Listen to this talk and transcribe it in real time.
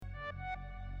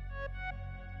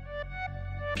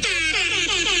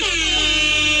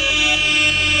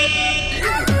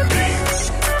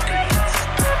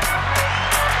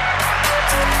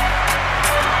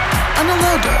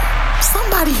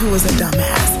who is a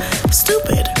dumbass.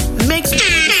 Stupid. Makes me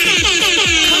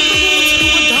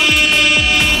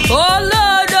Oh,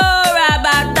 Lord,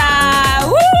 Rabata.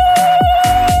 Woo!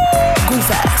 goof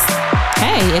ass.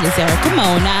 Hey, it is Erica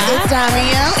Mona. It's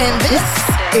Damiel, and this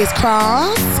is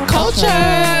Cross Culture.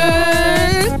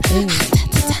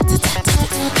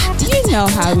 You know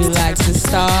how we like to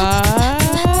start.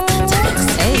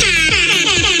 Hey.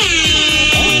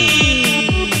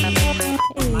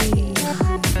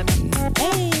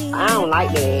 I don't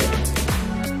like that.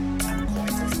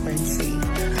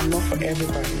 I know for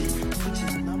everybody.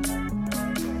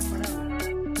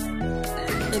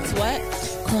 It's what?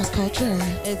 Cross Culture.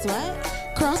 It's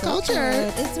what? Cross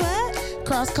Culture. It's what?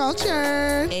 Cross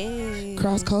Culture. Hey.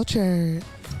 Cross Culture.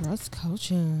 Cross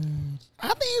culture. I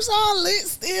think it's all lit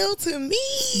still to me.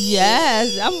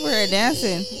 Yes, I'm for her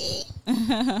dancing.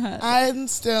 I'm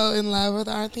still in love with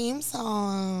our theme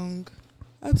song.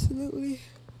 Absolutely.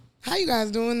 How you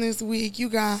guys doing this week, you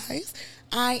guys?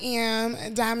 I am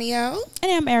Damiel,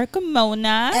 And I'm Erica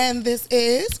Mona. and this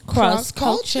is Cross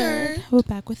Culture. We're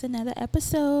back with another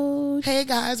episode. Hey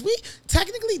guys, we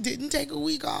technically didn't take a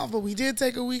week off, but we did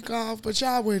take a week off, but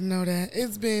y'all wouldn't know that.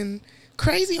 It's been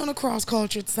crazy on the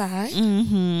cross-cultured side.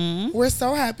 Mm-hmm. We're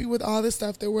so happy with all the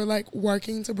stuff that we're like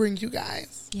working to bring you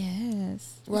guys.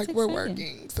 Yes. Like It's we're exciting.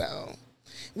 working, so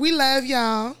we love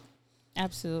y'all.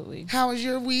 Absolutely. How was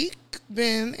your week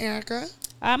been, Erica?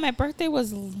 My birthday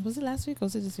was it last week or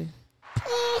was it this week?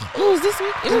 It was this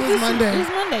week. It was this Monday. Week. It was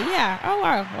Monday. Yeah. Oh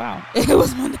wow. It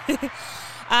was Monday.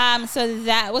 So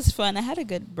that was fun. I had a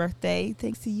good birthday.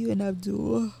 Thanks to you and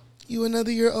Abdul. You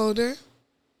another year older?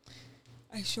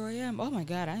 I sure am. Oh my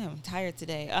God, I am tired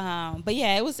today. But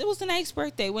yeah, it was a nice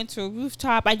birthday. Went to a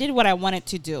rooftop. I did what I wanted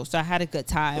to do, so I had a good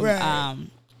time. Right.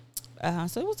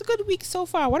 So it was a good week so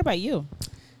far. What about you?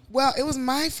 Well, it was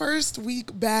my first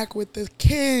week back with the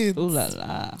kids. Ooh la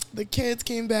la. The kids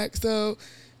came back, so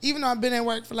even though I've been at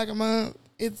work for like a month,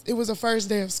 it was the first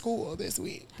day of school this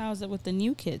week. How's it with the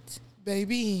new kids?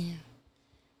 Baby,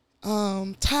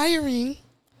 tiring,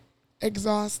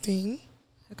 exhausting.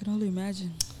 I can only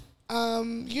imagine.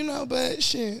 But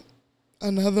shit,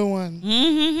 another one.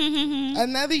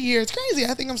 Another year. It's crazy.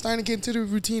 I think I'm starting to get into the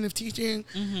routine of teaching.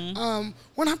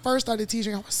 When I first started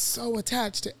teaching, I was so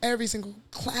attached to every single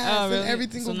class and every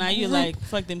single So now you're group. like,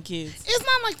 fuck them kids. It's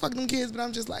not like fuck them kids, but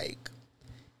I'm just like,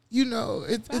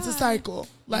 it's a cycle.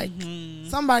 Like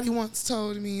somebody once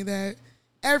told me that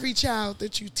every child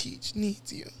that you teach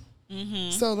needs you.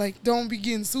 So like, don't be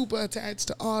getting super attached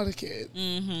to all the kids,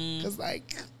 because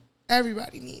like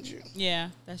everybody needs you. Yeah,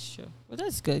 that's true. Well,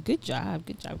 that's good. Good job.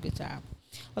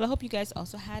 Well, I hope you guys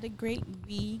also had a great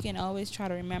week, and always try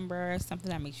to remember something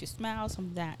that makes you smile,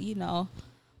 something that,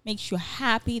 makes you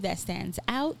happy, that stands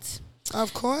out.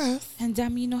 Of course. And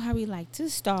you know how we like to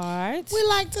start. We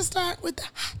like to start with the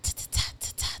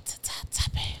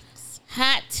topics.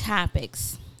 Hot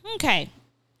topics. Okay.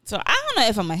 So I don't know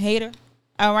if I'm a hater,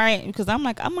 all right, because I'm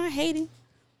not hating.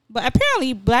 But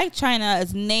apparently Blac Chyna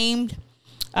is named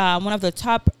one of the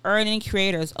top earning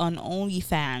creators on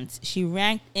OnlyFans. She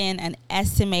ranked in an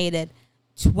estimated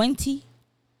 $20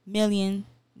 million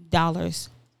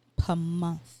per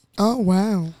month. Oh,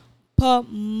 wow. Per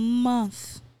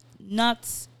month. Not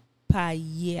per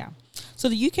year. So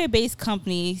the UK-based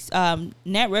company's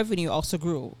net revenue also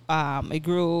grew. It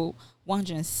grew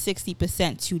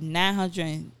 160% to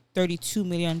 $932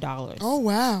 million. Oh,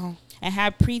 wow. And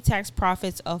had pre-tax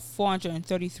profits of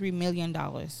 $433 million.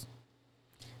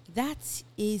 That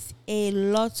is a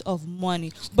lot of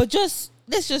money. But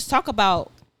let's just talk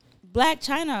about Blac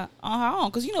Chyna on her own,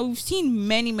 because we've seen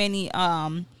many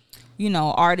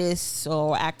artists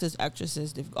or actors,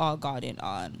 actresses, they've all gotten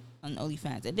on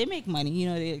OnlyFans and they make money.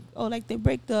 They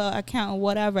break the account or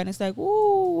whatever, and it's like,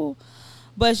 ooh,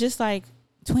 but it's just like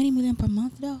 20 million per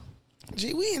month though.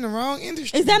 Gee, we in the wrong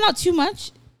industry. Is that not too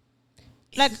much?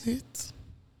 Like, is it?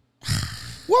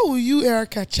 What will you,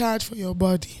 Erica, charge for your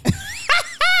body?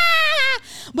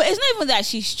 But it's not even that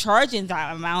she's charging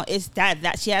that amount. It's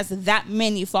that she has that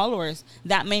many followers,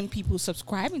 that many people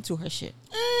subscribing to her shit.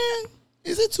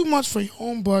 Is it too much for your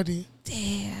own body?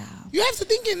 Damn. You have to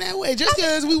think in that way. Just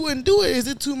because we wouldn't do it, is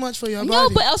it too much for your No,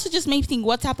 body? but also just makes me think,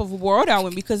 what type of world are we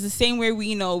in? Because the same way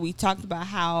we talked about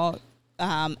how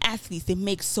athletes, they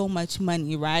make so much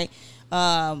money, right?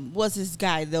 What's this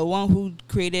guy, the one who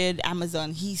created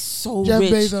Amazon? He's so Jeff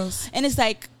rich. Bezos. And it's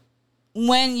like,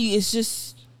 when you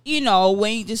just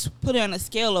put it on a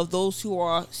scale of those who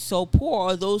are so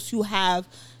poor, or those who have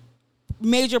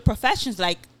major professions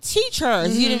like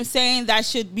teachers, you know what I'm saying, that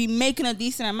should be making a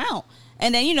decent amount.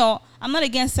 And then, I'm not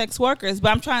against sex workers, but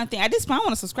I'm trying to think, at this point, I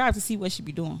want to subscribe to see what she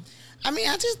be doing. I mean,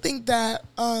 I just think that,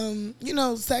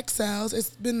 sex sells. It's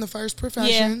been the first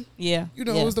profession. Yeah. It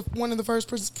was one of the first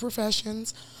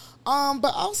professions.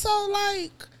 But also,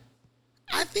 like,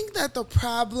 I think that the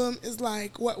problem is,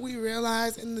 like, what we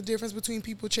realize in the difference between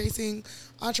people chasing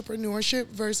entrepreneurship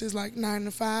versus, like, 9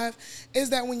 to 5 is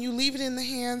that when you leave it in the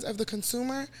hands of the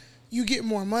consumer, you get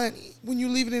more money. When you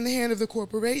leave it in the hand of the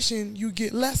corporation, you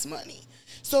get less money.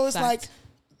 So it's like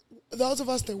those of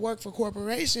us that work for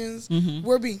corporations,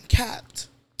 we're being capped.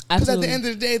 Because at the end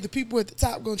of the day, the people at the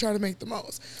top going to try to make the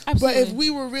most. Absolutely. But if we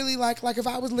were really like if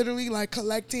I was literally like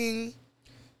collecting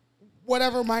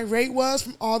whatever my rate was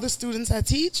from all the students I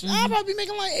teach, I'd probably be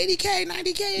making like 80K,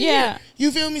 90K a year.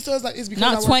 You feel me? So it's because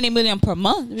not 20 million per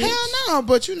month. Bitch. Hell no,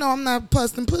 but I'm not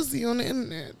busting pussy on the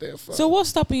internet. Therefore. So what's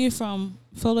stopping you from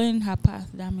following her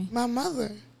path, Dami? My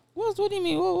mother. What do you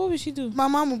mean? What would she do? My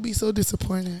mom would be so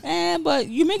disappointed. But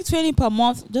you make 20 per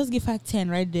month. Just give her 10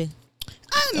 right there.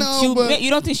 I know, but you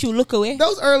don't think she'll look away?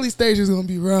 Those early stages gonna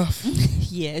be rough.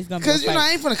 Yeah, it's gonna be. Because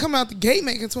I ain't gonna come out the gate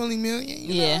making 20 million.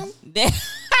 You know?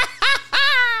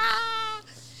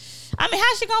 I mean,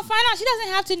 how's she gonna find out? She doesn't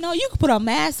have to know. You can put a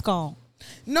mask on.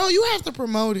 No, you have to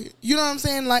promote it. You know what I'm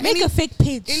saying? Like make a fake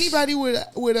page. Anybody with a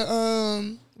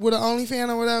OnlyFans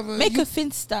or whatever. Make a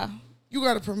Finsta. You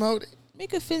gotta promote it.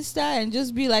 Make a Finsta and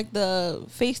just be like the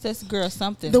faceless girl or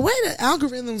something. The way that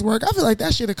algorithms work, I feel like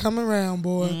that shit'll come around,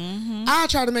 boy. I'll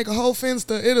try to make a whole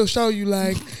Finsta. It'll show you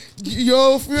like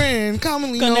your friend,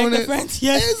 commonly known as friends.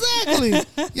 Yes.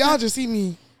 Exactly. Y'all just see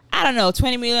me. I don't know,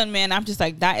 20 million, man. I'm just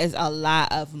like, that is a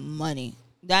lot of money.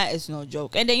 That is no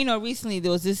joke. And then, recently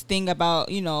there was this thing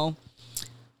about,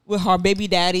 with her baby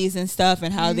daddies and stuff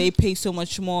and how they pay so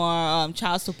much more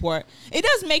child support. It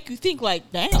does make you think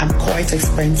like, damn. I'm quite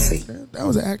expensive. That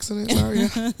was an accident. Sorry.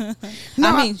 No,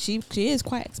 I mean, she is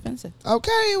quite expensive.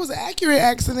 Okay, it was an accurate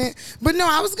accident. But no,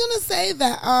 I was going to say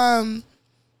that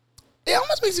it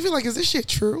almost makes you feel like, is this shit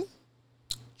true?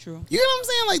 True. You know what I'm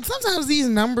saying? Like, sometimes these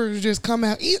numbers just come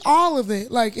out. All of it.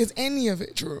 Like, is any of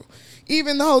it true?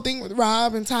 Even the whole thing with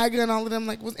Rob and Tiger and all of them,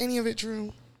 like, was any of it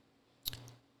true?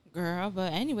 Girl,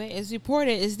 but anyway, it's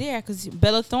reported it's there because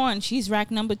Bella Thorne, she's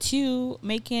ranked number 2,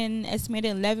 making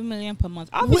estimated 11 million per month.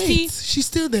 Obviously, wait, she's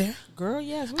still there. Girl,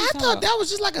 yes. I thought that was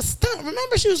just like a stunt.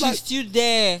 Remember, she's still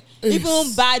there.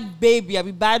 Even Bad Baby,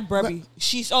 Bad Barbie,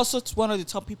 she's also one of the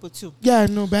top people too. Yeah,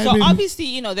 no, Bad Baby. So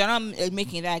obviously, they're not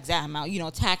making that exact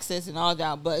amount, taxes and all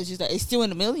that, but it's just like it's still in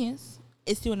the millions.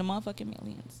 It's still in the motherfucking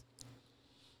millions.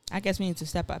 I guess we need to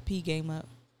step our P game up.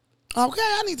 Okay,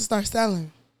 I need to start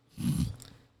selling.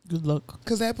 Good luck.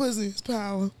 Because that pussy is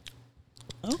power.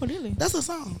 Oh, really? That's a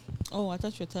song. Oh, I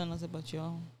thought you were telling us about your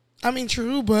own. I mean,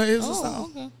 true, but it's a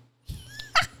song. Okay.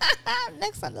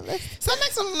 Next on the list. So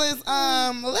next on the list,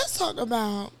 let's talk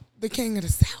about the King of the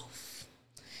South,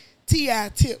 T.I.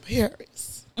 Tip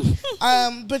Harris.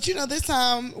 But this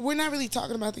time we're not really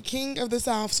talking about the King of the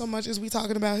South so much as we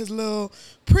talking about his little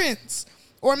prince,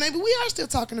 or maybe we are still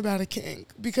talking about a king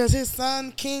because his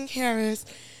son King Harris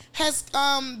has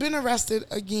been arrested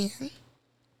again.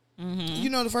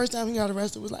 The first time he got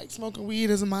arrested was like smoking weed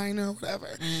as a minor or whatever.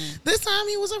 This time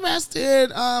he was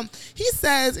arrested. He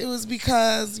says it was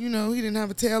because, he didn't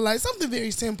have a tail light. Something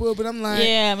very simple, but I'm like...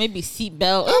 Yeah, maybe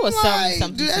seatbelt. It was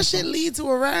something do that simple. shit lead to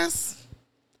arrest?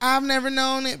 I've never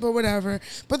known it, but whatever.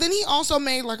 But then he also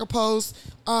made like a post.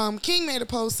 King made a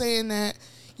post saying that,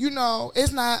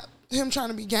 it's not him trying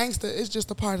to be gangster. It's just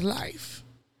a part of life.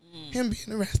 Him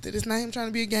being arrested. It's not him trying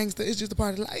to be a gangster. It's just a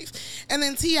part of life. And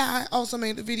then T.I. also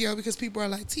made the video because people are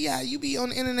like, T.I., you be on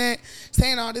the internet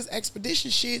saying all this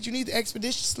expeditious shit. You need to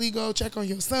expeditiously go check on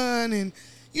your son and,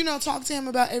 talk to him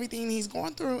about everything he's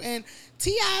going through. And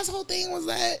T.I.'s whole thing was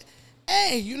that,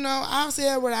 hey, I've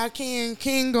said what I can.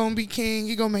 King gonna be king.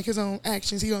 He gonna make his own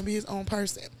actions. He gonna be his own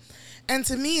person. And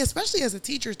to me, especially as a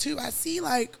teacher too, I see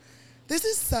like this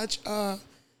is such a...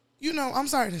 I'm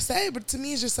sorry to say, but to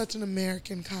me, it's just such an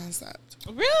American concept.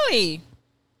 Really?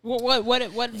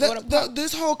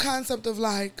 This whole concept of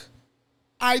like,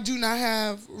 I do not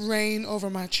have reign over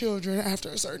my children after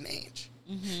a certain age.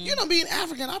 Being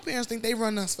African, our parents think they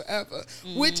run us forever,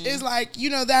 which is like,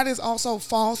 that is also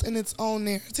false in its own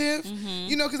narrative.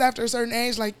 Because after a certain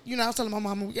age, like, I was telling my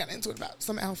mama, we got into it about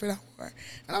some outfit I wore.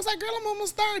 And I was like, girl, I'm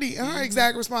almost 30. And her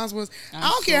exact response was, I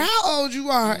don't care how old you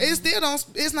are.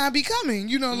 It's not becoming,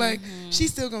 like,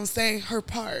 she's still going to say her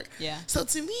part. Yeah. So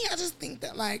to me, I just think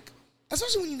that, like,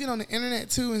 especially when you get on the internet,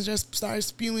 too, and just start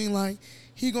spewing, like,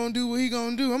 he going to do what he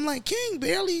going to do. I'm like, King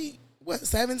barely what,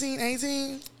 17,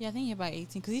 18? Yeah, I think he's about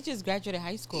 18 because he just graduated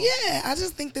high school. Yeah, I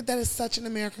just think that is such an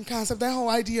American concept. That whole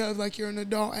idea of like you're an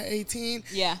adult at 18.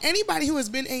 Yeah. Anybody who has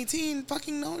been 18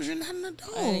 fucking knows you're not an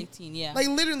adult. At 18, yeah. Like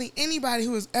literally anybody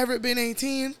who has ever been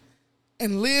 18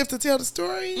 and lived to tell the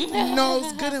story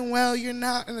knows good and well you're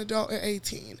not an adult at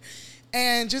 18.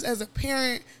 And just as a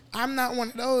parent, I'm not one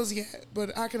of those yet,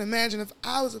 but I can imagine if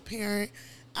I was a parent,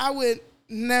 I would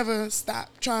never stop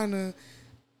trying to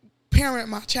parent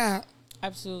my child.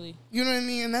 Absolutely. You know what I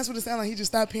mean? And that's what it sounded like. He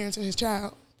just stopped parenting his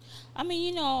child. I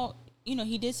mean,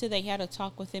 he did say that he had a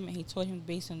talk with him, and he told him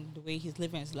based on the way he's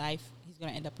living his life, he's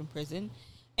going to end up in prison.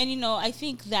 And, I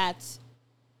think that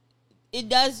it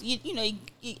does,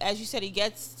 as you said, it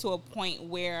gets to a point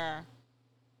where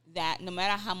that no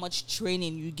matter how much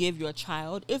training you give your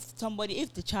child, if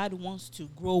the child wants to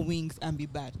grow wings and be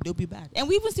bad, they'll be bad. And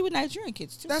we even see with Nigerian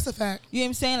kids, too. That's a fact. You know what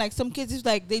I'm saying? Like, some kids, it's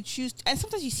like they choose, and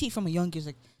sometimes you see it from a young age,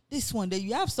 like, this one that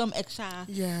you have some extra,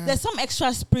 there's some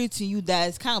extra spirit in you that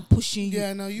is kind of pushing you.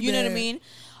 Yeah, no, you know what I mean?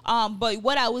 But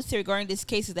what I would say regarding this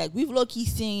case is like we've low-key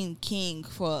seen King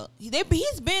he's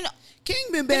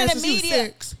been bad since he was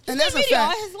 6, and that's a fact.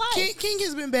 All his life. King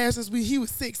has been bad since he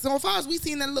was 6. So as far as we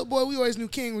seen that little boy, we always knew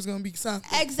King was gonna be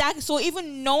something. Exactly. So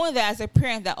even knowing that as a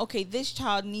parent, that okay, this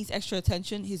child needs extra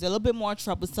attention, he's a little bit more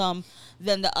troublesome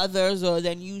than the others or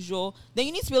than usual, then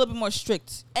you need to be a little bit more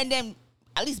strict. And then,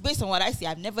 at least based on what I see,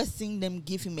 I've never seen them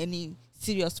give him any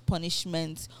serious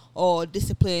punishment or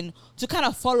discipline to kind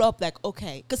of follow up like,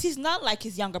 okay, because he's not like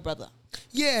his younger brother.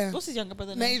 Yeah. What's his younger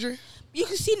brother name? Major. You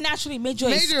can see naturally Major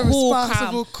is cool,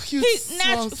 responsible, cute,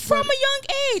 from a young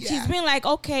age. Yeah. He's been like,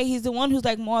 okay, he's the one who's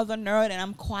like more of a nerd and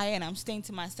I'm quiet and I'm staying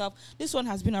to myself. This one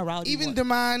has been a rowdy Even one.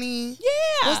 Damani.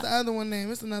 Yeah. What's the other one name?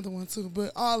 It's another one too,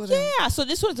 but all of them. Yeah, so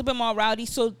this one's a bit more rowdy.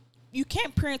 So you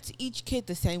can't parent each kid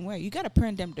the same way. You got to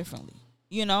parent them differently.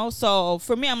 So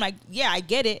for me, I'm like, yeah, I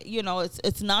get it.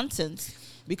 It's nonsense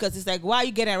because it's like, why are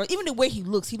you getting around? Even the way he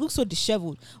looks so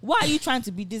disheveled. Why are you trying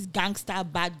to be this gangster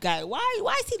bad guy?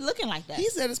 Why is he looking like that? He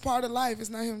said it's part of life. It's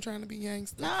not him trying to be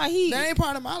gangster. Nah, that ain't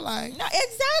part of my life. No,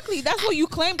 exactly. That's what you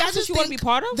claim. That's what you want to be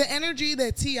part of. The energy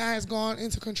that T.I. has gone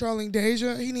into controlling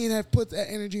Deja, he need to have put that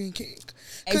energy in King.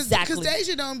 Exactly. Because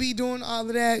Deja don't be doing all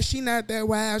of that. She not that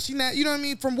wild. She not, you know what I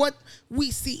mean? From what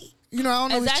we see. I don't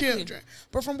know his children.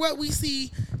 But from what we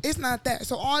see, it's not that.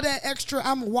 So all that extra,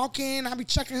 I'm walking, I be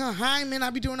checking her hymen, I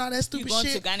be doing all that stupid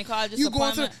shit. You going to gynecologist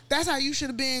appointment? That's how you should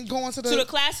have been going to the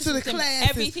classes. To the classes.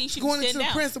 Everything should going be into the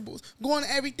down. Principals. Going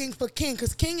to everything for King.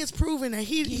 Because King is proven that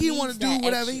he want to do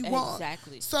whatever he wants.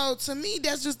 Exactly. So to me,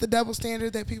 that's just the double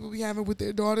standard that people be having with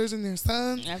their daughters and their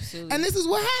sons. Absolutely. And this is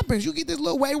what happens. You get this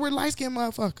little wayward, light-skinned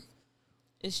motherfucker.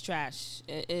 It's trash.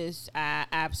 It is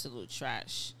absolute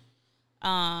trash.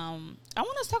 I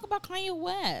want to talk about Kanye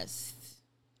West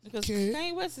because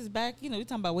Kanye West is back. We're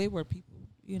talking about wayward people.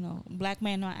 Black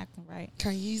man not acting right.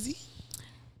 Kanye.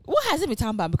 What has he been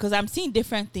talking about? Because I'm seeing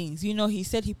different things. He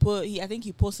said I think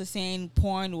he posted saying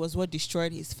porn was what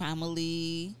destroyed his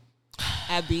family.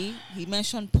 Abby, he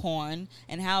mentioned porn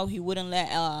and how he wouldn't let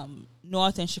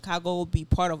North and Chicago be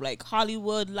part of like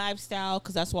Hollywood lifestyle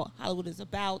because that's what Hollywood is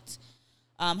about.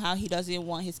 How he doesn't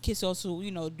want his kids to also,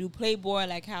 do Playboy,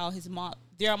 like how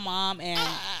their mom and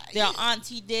their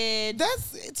auntie did.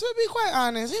 That's, to be quite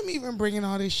honest, him even bringing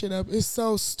all this shit up is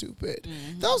so stupid.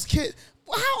 Mm-hmm. Those kids,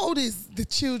 how old is the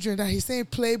children that he's saying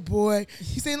Playboy?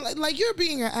 He's saying like you're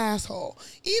being an asshole.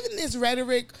 Even this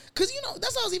rhetoric, because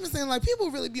that's what I was even saying. Like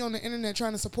people really be on the internet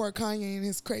trying to support Kanye and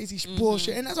his crazy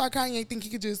bullshit, and that's why Kanye think he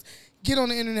could just get on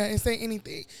the internet and say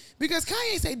anything. Because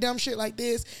Kanye say dumb shit like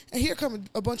this, and here come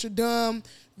a bunch of dumb,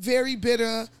 very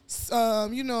bitter,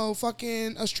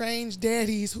 fucking estranged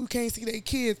daddies who can't see their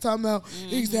kids talking about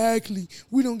exactly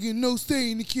we don't get no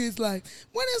say in the kids' life.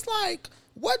 When it's like,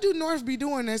 what do North be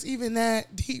doing that's even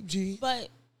that deep, G? But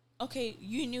okay,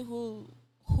 you knew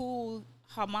who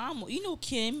her mom, you knew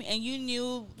Kim, and you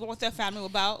knew what their family was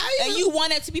about, and you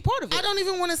wanted to be part of it. I don't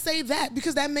even want to say that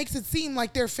because that makes it seem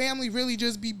like their family really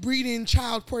just be breeding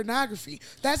child pornography.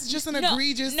 That's just an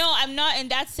egregious. No, I'm not in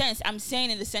that sense. I'm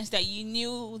saying in the sense that you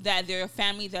knew that their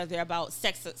family, that they're about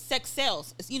sex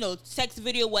sales, sex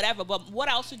video, whatever. But what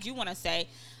else would you want to say?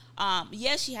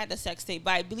 Yes, she had the sex tape,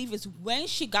 but I believe it's when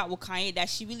she got with Kanye that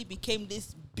she really became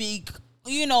this big,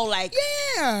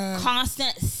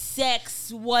 constant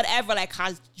sex, whatever, like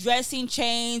her dressing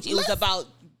changed. It was about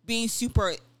being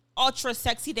super ultra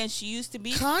sexy than she used to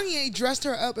be. Kanye dressed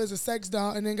her up as a sex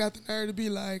doll and then got the nerve to be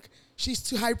like, she's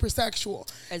too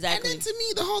hypersexual. Exactly. And then to me,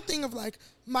 the whole thing of like,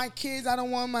 my kids, I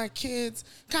don't want my kids.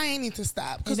 Kanye needs to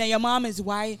stop. Because then your mom is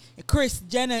white, and Kris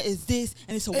Jenner is this,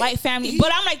 and it's a white family.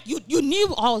 But I'm like, you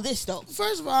knew all this though.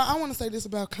 First of all, I want to say this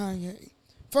about Kanye.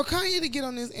 For Kanye to get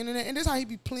on this internet, and this is how he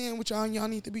be playing with y'all, and y'all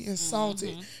need to be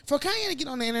insulted. For Kanye to get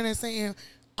on the internet saying,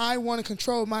 I want to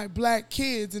control my black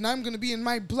kids, and I'm going to be in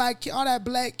my black kid, all that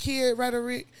black kid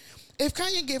rhetoric. If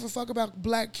Kanye gave a fuck about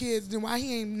black kids, then why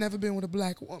he ain't never been with a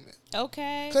black woman?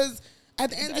 Okay. Because at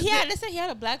the end of the day, they said he had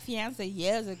a black fiance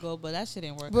years ago, but that shit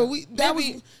didn't work. But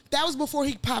out. that was before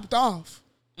he popped off.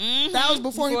 Mm-hmm. That was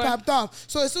before he popped off.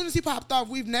 So as soon as he popped off,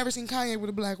 we've never seen Kanye with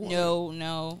a black woman.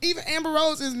 No. Even Amber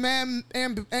Rose is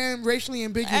and racially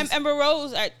ambiguous. Amber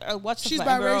Rose, what's She's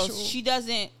Amber biracial.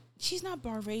 Rose, she's not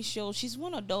biracial. She's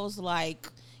one of those like,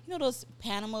 you know, those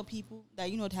Panama people that,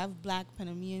 you know, have black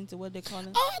Panamanians or what they call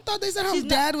them. Oh, I thought they said her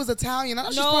dad was Italian. I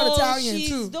thought she's part Italian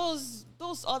too. Those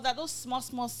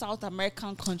small South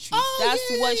American countries. Oh,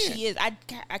 That's what yeah. she is. I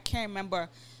can't remember.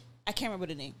 I can't remember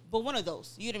the name, but one of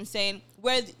those. You know what I'm saying?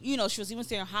 Where, you know, she was even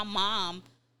saying her mom,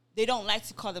 they don't like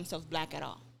to call themselves black at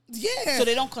all. Yeah. So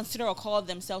they don't consider or call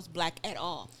themselves black at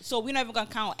all. So we're not even gonna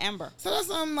count Amber. So that's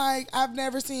something like, I've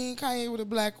never seen Kanye with a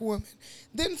black woman.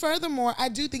 Then furthermore, I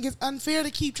do think it's unfair to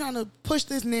keep trying to push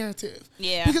this narrative.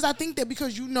 Yeah. Because I think that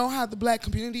because you know how the black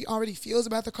community already feels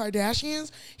about the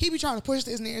Kardashians, he be trying to push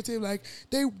this narrative like,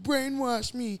 they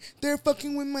brainwashed me. They're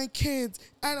fucking with my kids.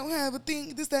 I don't have a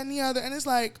thing, this, that, and the other. And it's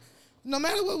like, no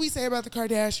matter what we say about the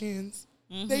Kardashians,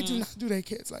 they do not do their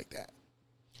kids like that.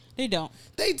 They don't.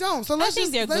 They don't. So let's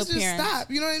just parents. stop.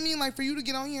 You know what I mean? Like, for you to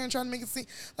get on here and try to make it seem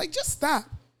like, just stop.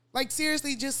 Like,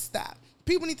 seriously, just stop.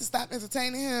 People need to stop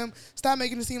entertaining him. Stop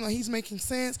making it seem like he's making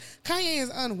sense. Kanye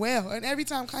is unwell, and every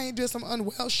time Kanye does some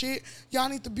unwell shit, y'all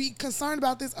need to be concerned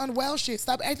about this unwell shit.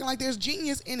 Stop acting like there's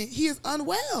genius in it. He is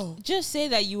unwell. Just say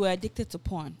that you were addicted to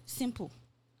porn. Simple.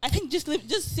 I think just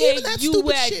say you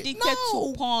were addicted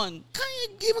to porn.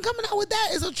 Kanye even coming out with that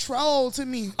is a troll to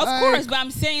me. Of course, but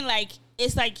I'm saying, like,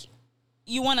 it's like,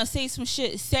 you want to say some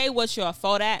shit, say what you're a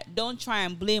fault at. Don't try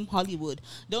and blame Hollywood.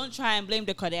 Don't try and blame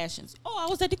the Kardashians. Oh, I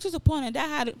was addicted to porn and that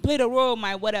had played a role in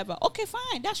my whatever. Okay,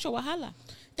 fine. That's your wahala.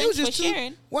 It was Thanks just for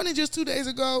sharing. Wasn't it just 2 days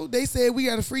ago? They said we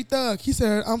got a free thug. He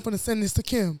said, I'm gonna send this to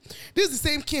Kim. This is the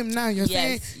same Kim now. You're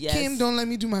saying Kim don't let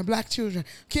me do my black children.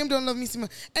 Kim don't let me see my.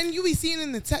 And you be seeing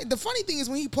in the text. The funny thing is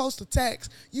when he posts a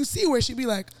text, you see where she be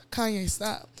like, Kanye,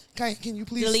 stop. Kanye, can you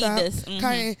please delete stop? This.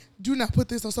 Kanye, do not put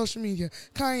this on social media.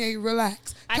 Kanye,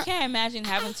 relax. I can't imagine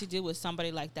having to deal with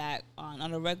somebody like that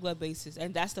on a regular basis,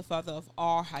 and that's the father of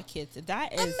all her kids.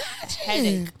 That is a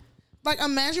headache. Like,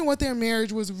 imagine what their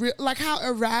marriage was, like how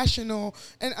irrational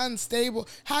and unstable.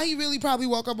 How he really probably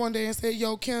woke up one day and said,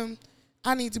 yo, Kim,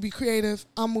 I need to be creative.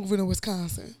 I'm moving to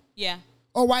Wisconsin. Yeah.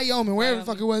 Or Wyoming, wherever the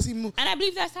fuck it was he moved. And I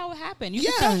believe that's how it happened. You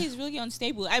can tell he's really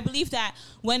unstable. I believe that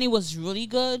when it was really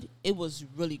good, it was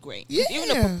really great. Yeah. Even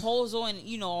the proposal and,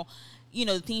 you know,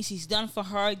 the things he's done for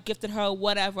her, gifted her,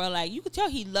 whatever, like, you could tell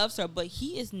he loves her, but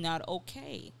he is not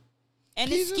okay. And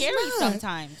it's scary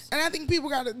sometimes. And I think they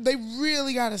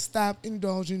really gotta stop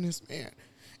indulging this man.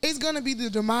 It's gonna be the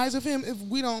demise of him if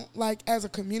we don't, like, as a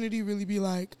community, really be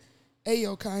like, hey,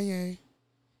 yo, Kanye,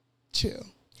 chill.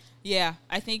 Yeah,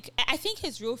 I think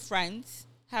his real friends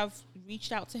have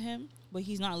reached out to him, but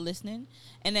he's not listening.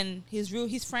 And then his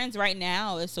friends right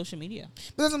now is social media.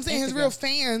 But that's what I'm saying. Instagram. His real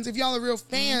fans, if y'all are real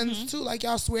fans too, like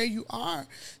y'all swear you are,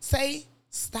 say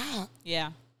stop.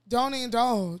 Yeah. Don't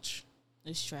indulge.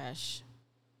 It's trash.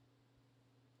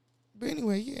 But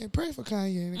anyway, yeah, pray for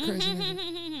Kanye and the crazy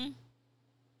nigga.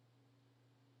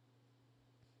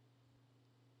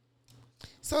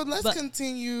 So let's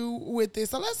continue with this.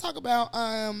 So let's talk about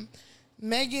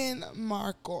Meghan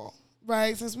Markle,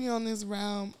 right? Since we on this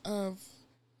realm of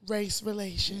race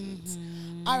relations.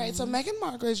 All right, so Meghan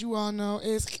Markle, as you all know,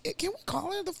 can we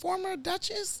call her the former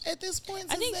Duchess at this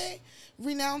point? Since they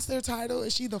renounced their title,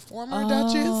 is she the former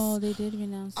Duchess? Oh, they did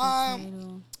renounce their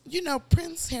title. You know,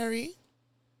 Prince Harry's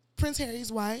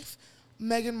wife,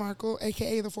 Meghan Markle,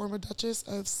 a.k.a. the former Duchess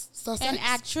of Sussex. An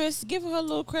actress. Give her a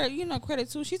little credit,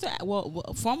 credit, too. She's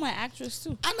a former actress,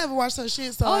 too. I never watched her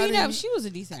shit, so she was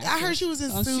a decent actress. I heard she was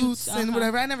in Suits and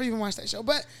whatever. I never even watched that show.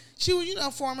 But she was,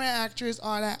 former actress,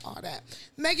 all that.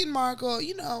 Meghan Markle,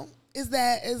 is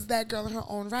that girl in her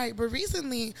own right. But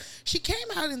recently, she came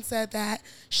out and said that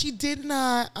she did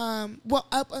not,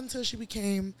 up until she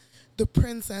became the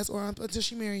princess, or until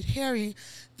she married Harry,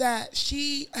 that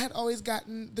she had always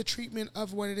gotten the treatment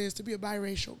of what it is to be a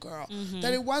biracial girl.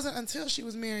 That it wasn't until she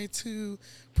was married to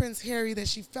Prince Harry that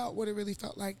she felt what it really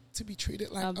felt like to be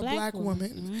treated like a black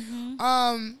woman.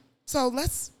 So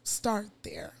let's start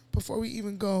there before we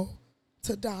even go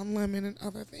to Don Lemon and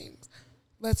other things.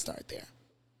 Let's start there.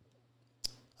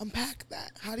 Unpack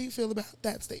that. How do you feel about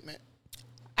that statement?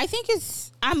 I think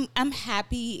I'm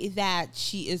happy that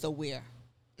she is aware,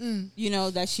 you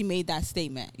know, that she made that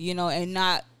statement, you know, and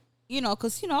not, you know,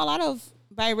 because, you know, a lot of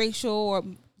biracial or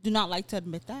do not like to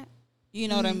admit that, you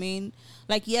know what I mean?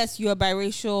 Like, yes, you're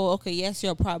biracial. Okay, yes,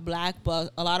 you're part black,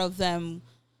 but a lot of them,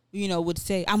 you know, would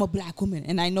say, I'm a black woman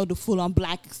and I know the full on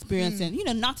black experience, and, you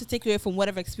know, not to take away from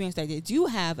whatever experience that they do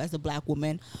have as a black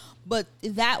woman, but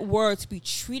that word to be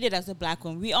treated as a black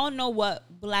woman, we all know what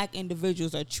black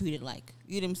individuals are treated like.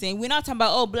 You know what I'm saying? We're not talking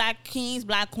about, oh, black kings,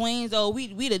 black queens, oh, we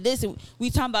did this. We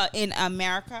talking about in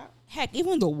America, heck,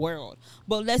 even the world.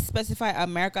 But let's specify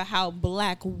America, how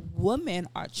black women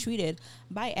are treated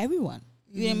by everyone.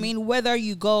 You know what I mean? Whether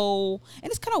you go, and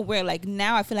it's kind of weird. Like,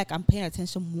 now I feel like I'm paying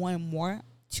attention more and more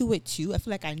to it too. I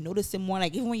feel like I notice it more.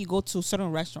 Like, even when you go to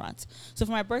certain restaurants. So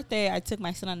for my birthday, I took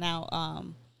my son out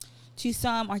to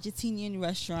some Argentinian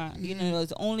restaurant. You know, it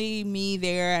was only me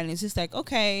there, and it's just like,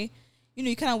 okay. You know,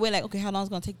 you kind of wait, like, okay, how long is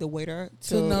it going to take the waiter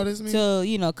to notice me? To,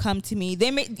 you know, come to me. They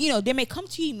may come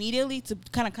to you immediately to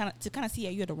kind of see,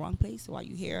 are you at the wrong place? Or are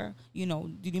you here? You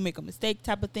know, did you make a mistake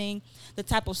type of thing? The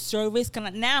type of service.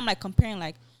 Now I'm like comparing,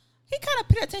 like, he kind of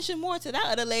paid attention more to that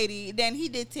other lady than he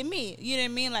did to me. You know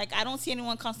what I mean? Like, I don't see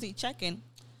anyone constantly checking.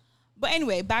 But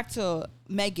anyway, back to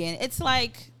Megan. It's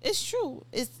like, it's true.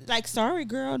 It's like, sorry,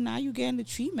 girl, now you getting the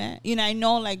treatment. You know, I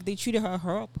know, like, they treated her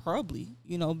horribly,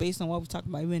 you know, based on what we're talking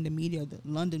about. Even in the media, the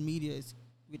London media is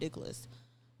ridiculous.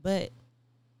 But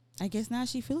I guess now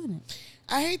she's feeling it.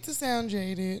 I hate to sound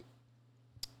jaded,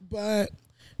 but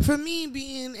for me,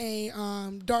 being a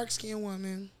dark-skinned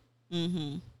woman,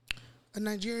 a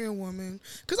Nigerian woman,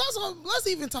 because also, let's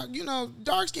even talk, you know,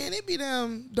 dark skin, it be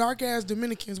them dark ass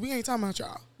Dominicans. We ain't talking about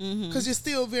y'all, because you're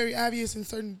still very obvious in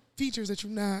certain features that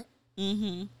you're not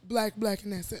black in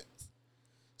that sense.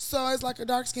 So as like a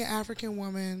dark skinned African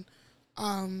woman,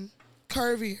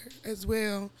 curvier as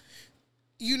well,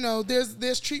 you know,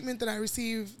 there's treatment that I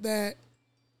receive that,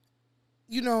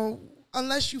 you know,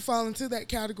 unless you fall into that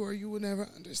category, you will never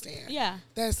understand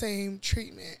that same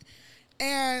treatment.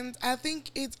 And I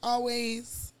think it's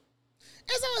always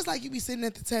like you be sitting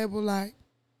at the table like,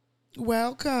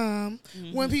 welcome,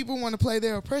 when people want to play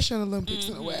their oppression Olympics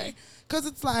in a way. Because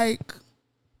it's like,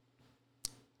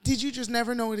 did you just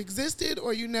never know it existed,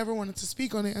 or you never wanted to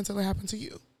speak on it until it happened to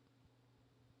you?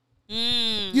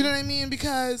 You know what I mean?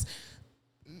 Because,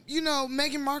 you know,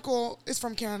 Meghan Markle is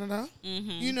from Canada.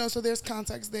 You know, so there's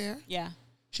context there. Yeah.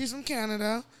 She's from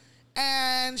Canada.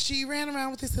 And she ran around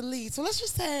with this elite. So let's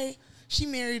just say she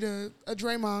married a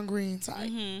Draymond Green type.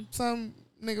 Some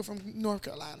nigga from North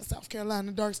Carolina, South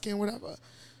Carolina, dark skin, whatever.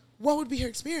 What would be her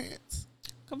experience?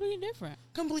 Completely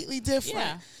different.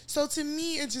 Yeah. So to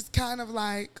me, it's just kind of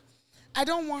like, I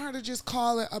don't want her to just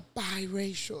call it a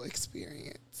biracial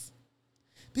experience.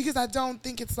 Because I don't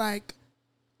think it's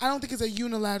a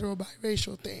unilateral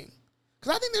biracial thing.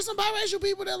 Because I think there's some biracial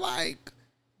people that like,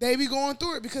 they be going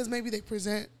through it because maybe they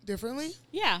present differently.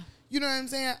 Yeah. You know what I'm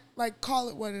saying? Like, call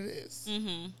it what it is.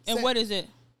 And what is it?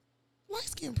 Light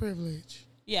skin privilege.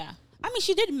 Yeah. I mean,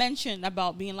 she did mention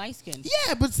about being light skinned.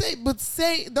 Yeah, don't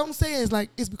say it's like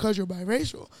it's because you're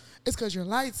biracial. It's because you're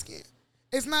light skinned.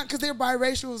 It's not because they're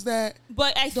biracials that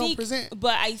don't present.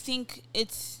 But I think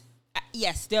it's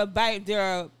yes, there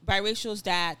are biracials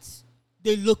that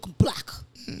they look black.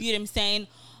 You know what I'm saying?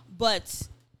 But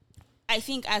I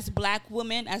think as black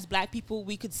women, as black people,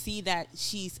 we could see that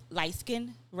she's light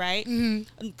skinned, right?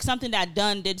 Something that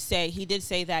Dunn did say, he did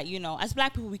say that, you know, as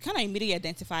black people, we kind of immediately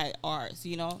identify ours,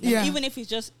 you know? Yeah. Even if it's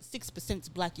just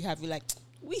 6% black, you're like,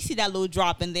 we see that little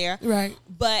drop in there. Right.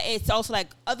 But it's also like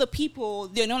other people,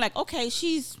 they know, like, okay,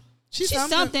 she's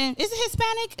something. Is it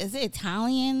Hispanic? Is it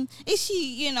Italian? Is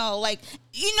she, you know, like,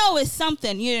 you know, it's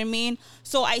something, you know what I mean?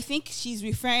 So I think she's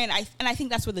referring, and I think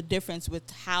that's where the difference with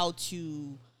how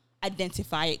to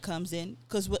identify it comes in,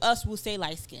 because with us we'll say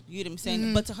light skin, you know what I'm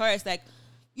saying, but to her it's like,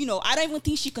 you know, I don't even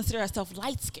think she considered herself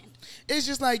light skinned. It's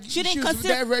just like she didn't consider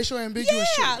that racial ambiguous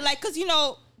shit. Like, because, you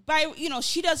know, I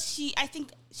think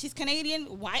she's Canadian,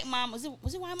 white mom, was it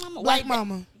white mama? White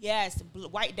mama. Yes,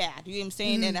 white dad, you know what I'm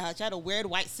saying, and she had a weird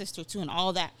white sister too and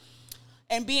all that,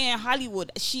 and being in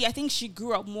Hollywood, I think she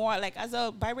grew up more like as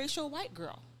a biracial white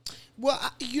girl. Well,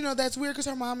 you know, that's weird because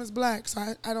her mom is black,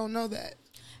 so I don't know that.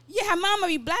 Yeah, her mom might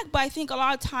be black, but I think a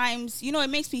lot of times, it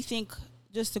makes me think.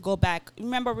 Just to go back,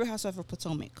 remember Real Housewives of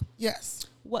Potomac? Yes.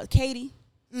 What, Katie?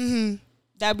 Mm-hmm.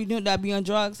 That be on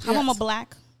drugs. Her mama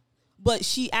black, but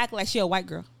she act like she a white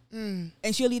girl, and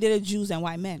she only dated Jews and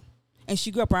white men, and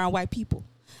she grew up around white people.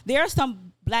 There are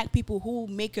some black people who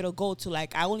make it a goal to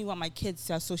like, I only want my kids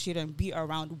to associate and be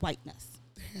around whiteness.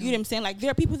 You know what I'm saying? Like,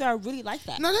 there are people that are really like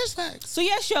that. No, there's facts. So,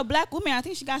 yeah, she's a black woman. I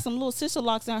think she got some little sister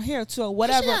locks in her hair, too, or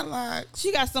whatever. She got locks.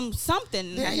 She got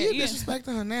something in her hair. You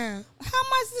disrespecting her now. How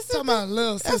much is talking about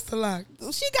little sister lock?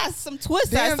 She got some twists.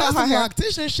 Damn, that's some lock.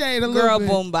 This your shade a little bit.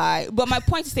 Girl, boom, bye. But my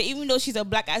point is that even though she's a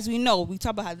black, as we know, we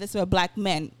talk about how this is a black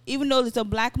man. Even though it's a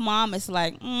black mom, it's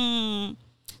like,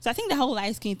 So I think the whole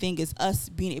light skin thing is us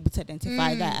being able to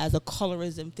identify that as a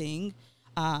colorism thing.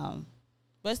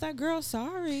 But it's like, girl,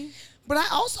 sorry. But I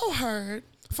also heard,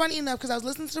 funny enough, because I was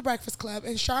listening to The Breakfast Club,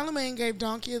 and Charlamagne gave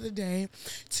Donkey of the Day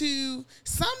to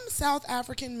some South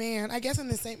African man, I guess in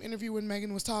the same interview when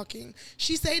Megan was talking.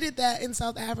 She stated that in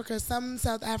South Africa, some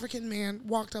South African man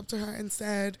walked up to her and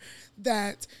said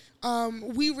that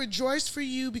we rejoice for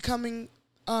you becoming,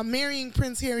 marrying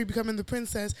Prince Harry, becoming the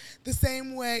princess, the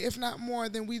same way, if not more,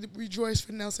 than we rejoice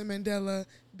for Nelson Mandela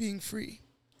being free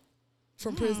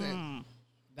from prison.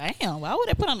 Damn, why would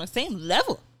they put on the same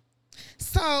level?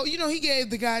 So, he gave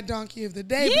the guy Donkey of the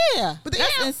Day. Yeah, but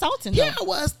that's insulting, though. I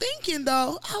was thinking,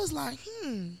 though, I was like,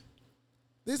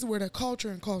 this is where the culture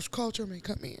and culture may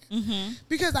come in. Mm-hmm.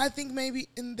 Because I think maybe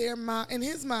in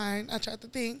his mind, I tried to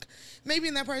think, maybe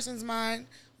in that person's mind,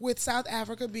 with South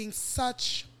Africa being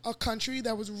such a country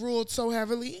that was ruled so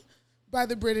heavily by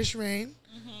the British reign,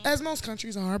 as most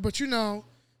countries are, but the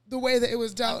way that it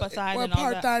was dealt,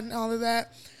 apartheid and all of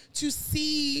that, to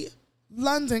see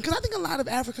London, because I think a lot of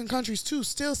African countries too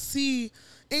still see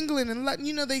England and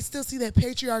they still see that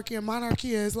patriarchy and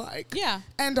monarchy as like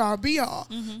end all be all.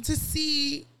 To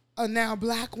see a now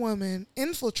black woman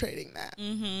infiltrating that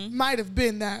might have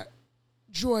been that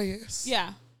joyous.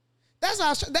 Yeah, that's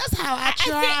how I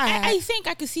try. I think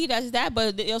I could see it as that,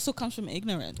 but it also comes from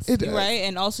ignorance, right?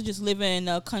 And also just living in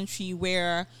a country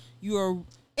where you're.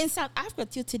 In South Africa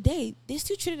till today, they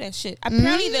still treat it as shit.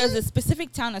 Apparently, there's a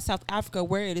specific town in South Africa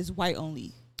where it is white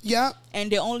only. Yep.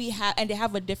 And they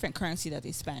have a different currency that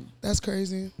they spend. That's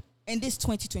crazy. And this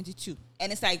 2022,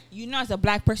 and it's like, as a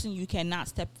black person, you cannot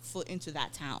step foot into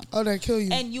that town. Oh, they kill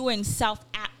you. And you in South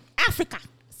Africa.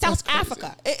 South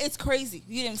Africa. It's crazy.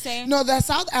 You know what I'm saying? No, that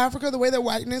South Africa, the way that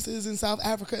whiteness is in South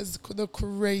Africa is the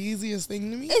craziest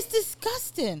thing to me. It's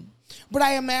disgusting. But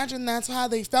I imagine that's how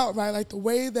they felt, right? Like the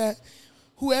way that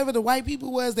whoever the white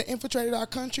people was that infiltrated our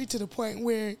country to the point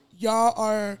where y'all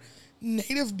are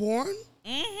native born.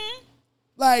 Mm-hmm.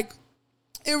 Like,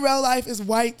 in real life, is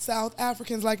white South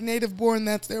Africans, like native born,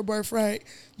 that's their birthright.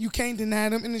 You can't deny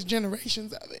them, and there's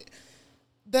generations of it.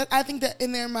 That I think that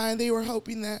in their mind, they were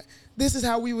hoping that this is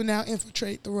how we would now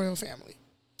infiltrate the royal family.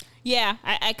 Yeah,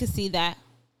 I could see that.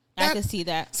 I could see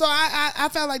that. So I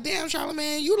felt like, damn,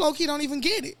 Charlamagne, you low-key don't even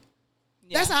get it.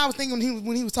 Yeah. That's how I was thinking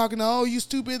when he was talking, you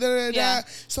stupid,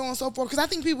 so on and so forth. Because I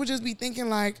think people just be thinking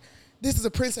like, this is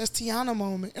a Princess Tiana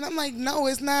moment. And I'm like, no,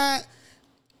 it's not.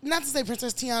 Not to say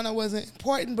Princess Tiana wasn't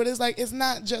important, but it's like, it's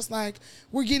not just like,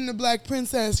 we're getting a black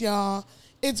princess, y'all.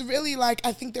 It's really like,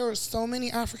 I think there are so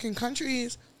many African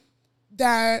countries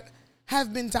that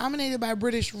have been dominated by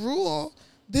British rule.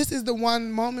 This is the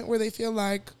one moment where they feel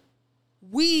like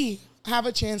we have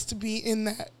a chance to be in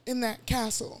that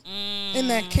castle, in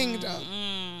that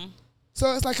kingdom.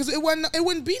 So it's like, because it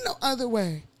wouldn't be no other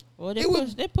way. Well,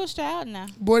 they pushed her out now.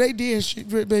 Boy, they did,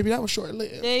 baby. That was short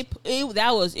lived.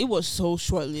 It was so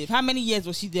short lived. How many years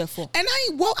was she there for? And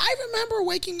I remember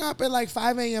waking up at like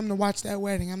 5 a.m. to watch that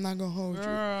wedding. I'm not gonna hold you.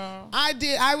 I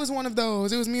did. I was one of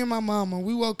those. It was me and my mama.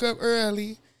 We woke up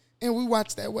early and we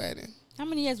watched that wedding. How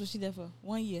many years was she there for?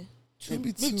 1 year.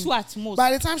 Maybe two. Maybe two at most.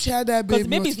 By the time she had that baby,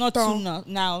 maybe it's not two now.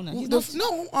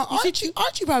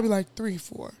 Archie probably like 3,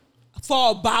 4.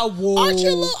 For about Archie,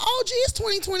 a little OG, is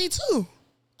 2022.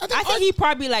 I think he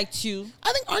probably like 2.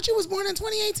 I think Archie was born in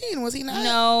 2018. Was he not?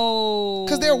 No,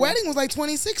 because their wedding was like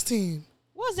 2016.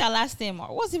 What was that last name?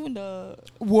 What was even the?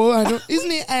 Well, I don't.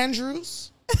 Isn't it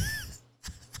Andrews?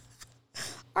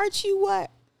 Archie what?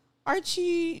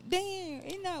 Archie,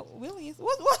 damn, Williams.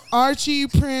 What? Archie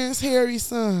Prince Harry's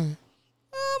son.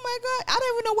 Oh my God, I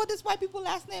don't even know what this white people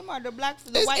last name are. The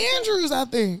it's white Andrews, I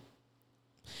think.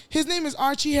 His name is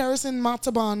Archie Harrison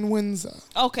Mataban Windsor.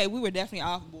 Okay, we were definitely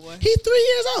off, boy. He's 3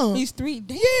 years old. He's 3.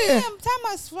 Damn, yeah. Time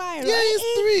must fly. Yeah, right?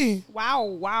 He's 3.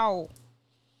 Wow.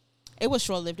 It was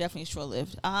short-lived, definitely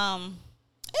short-lived.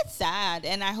 It's sad,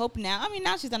 and I hope now. I mean,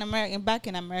 now she's back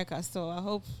in America, so I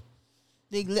hope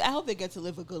I hope they get to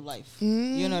live a good life.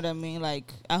 You know what I mean?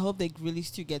 Like, I hope they really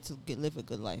still get to live a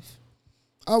good life.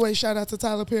 Always shout out to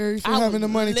Tyler Perry for having the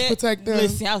money to protect them.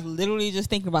 Listen, I was literally just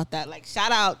thinking about that. Like,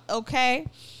 shout out, okay?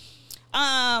 So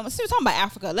we're talking about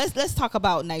Africa. Let's talk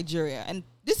about Nigeria. And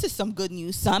this is some good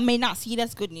news. Some may not see it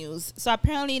as good news. So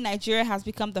apparently Nigeria has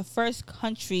become the first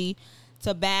country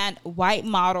to ban white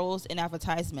models in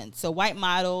advertisements. So white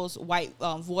models, white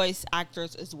voice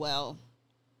actors as well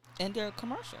in their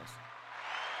commercials.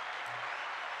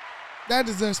 That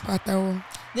deserves spot that one.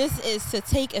 This is to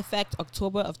take effect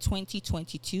October of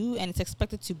 2022, and it's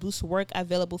expected to boost work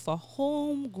available for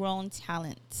homegrown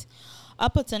talent.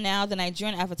 Up until now, the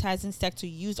Nigerian advertising sector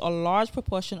used a large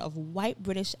proportion of white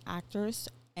British actors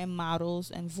and models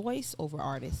and voice-over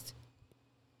artists.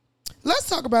 Let's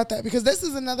talk about that, because this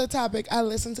is another topic I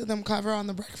listened to them cover on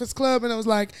The Breakfast Club, and it was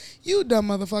like, you dumb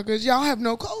motherfuckers, y'all have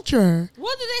no culture.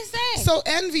 What did they say? So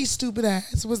Envy, stupid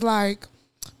ass, was like,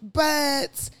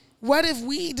 but what if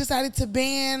we decided to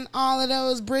ban all of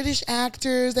those British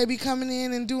actors? They be coming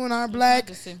in and doing our black,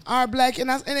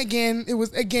 and again, it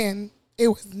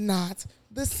was not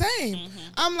the same.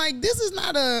 I'm like, this is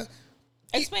not a...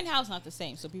 Explain how it's not the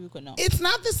same so people could know. It's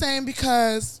not the same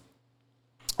because...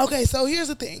 Okay, so here's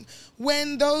the thing.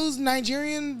 When those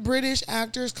Nigerian British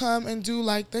actors come and do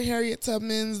like the Harriet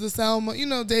Tubmans, the Selma,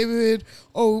 David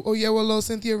Oyewolo,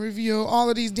 Cynthia Rivio, all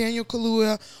of these, Daniel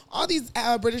Kaluuya, all these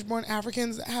British-born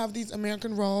Africans that have these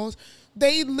American roles,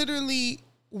 they literally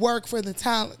work for the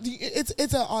talent.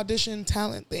 It's an audition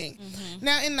talent thing.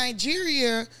 Now in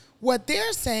Nigeria, what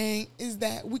they're saying is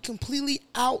that we completely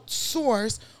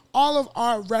outsource all of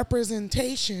our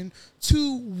representation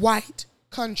to white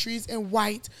countries and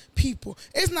white people.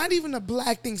 It's not even a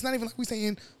black thing. It's not even like we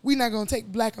saying we're not going to take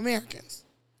black Americans.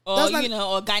 Or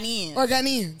Ghanaians. Or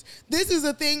Ghanaians. This is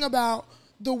a thing about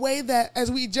the way that, as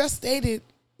we just stated,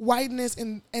 whiteness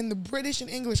and the British and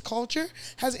English culture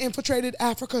has infiltrated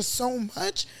Africa so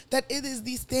much that it is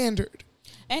the standard.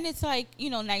 And it's like,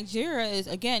 Nigeria is,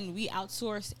 again, we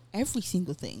outsource every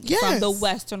single thing from the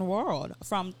Western world,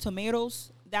 from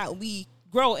tomatoes that we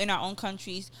grow in our own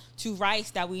countries to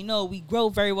rice that we know we grow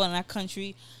very well in our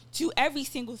country to every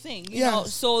single thing, you know.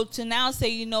 So to now say,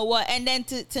 you know what, and then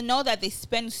to know that they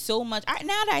spend so much. Now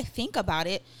that I think about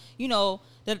it,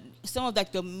 that some of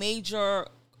like the major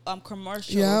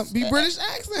commercials, be British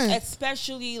accent,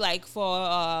 especially like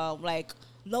for like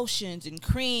lotions and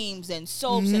creams and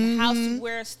soaps and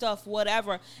houseware stuff,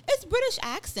 whatever. It's British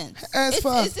accents.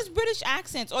 It's just British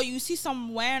accents. Or you see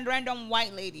some random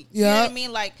white lady. You know what I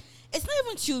mean? Like, it's not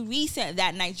even too recent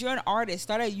that Nigerian artists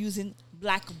started using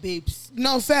black babes.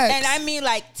 No facts. And I mean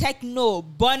like Techno,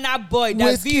 Burna Boy,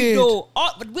 Davido,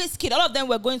 Wizkid, all of them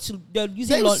were they're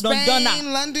using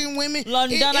London women.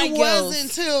 It wasn't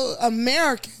until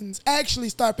Americans actually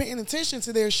start paying attention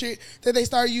to their shit that they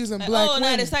start using black women.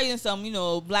 Now they start using some,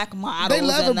 black models. They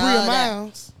love a Bria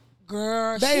Miles.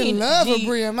 Girl, they love a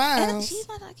Bria Miles. And she's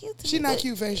not that cute to me. She's not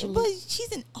cute facially. But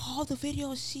she's in all the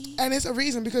videos. And it's a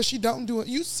reason, because she don't do it.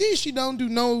 You see, she don't do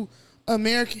no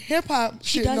American hip hop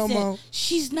shit no more.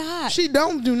 She's not. She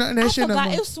don't do nothing that shit no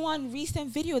more. It was one recent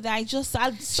video that I just saw.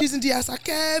 She's in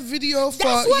Diasaka video for.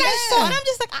 That's what I saw. And I'm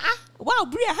just like, wow,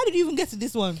 Bria, how did you even get to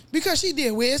this one? Because she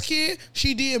did Wizkid,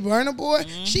 she did Burna Boy.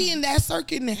 She in that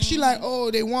circuit now. She like,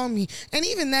 oh, they want me. And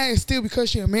even that is still because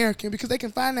she American, because they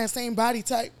can find that same body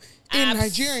type in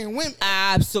Nigerian women.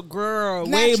 Absolutely, girl.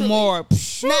 Way more.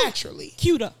 Naturally.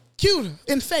 Cuter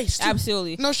in face too.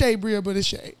 Absolutely. No shade, Bria, but it's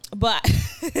shade. But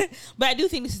I do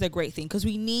think this is a great thing, because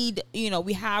we need,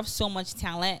 we have so much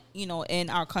talent, in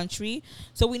our country.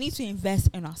 So we need to invest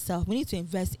in ourselves. We need to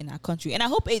invest in our country. And I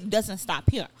hope it doesn't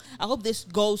stop here. I hope this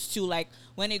goes to, like,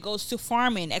 when it goes to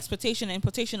farming, exportation and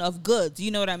importation of goods, you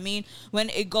know what I mean? When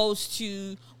it goes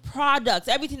to products,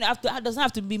 everything doesn't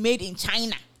have to be made in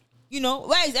China.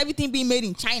 Why is everything being made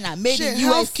in China? Made in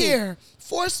USA? Healthcare.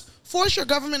 Force your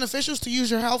government officials to use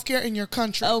your healthcare in your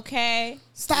country. Okay.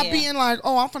 Stop being like,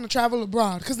 oh, I'm going to travel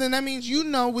abroad. Because then that means,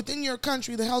 within your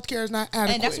country, the healthcare is not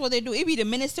adequate. And that's what they do. It be the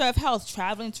Minister of Health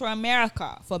traveling to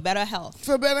America for better health.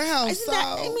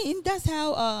 That's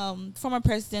how former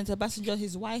President Obasanjo,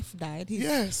 his wife, died.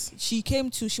 She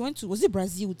went to, was it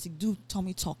Brazil to do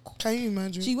tummy talk? Can you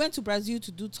imagine? She went to Brazil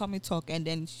to do tummy talk, and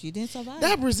then she didn't survive.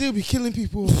 That Brazil be killing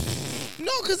people.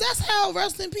 No, because that's how,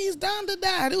 rest in peace, Donda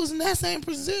died. It was in that same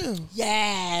Brazil.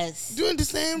 Yes. Doing the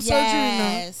same surgery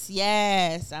now.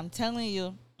 Yes. I'm telling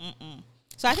you.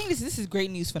 So I think this is great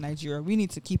news for Nigeria. We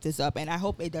need to keep this up, and I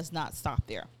hope it does not stop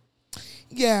there.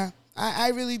 Yeah, I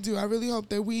really do. I really hope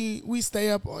that we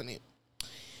stay up on it.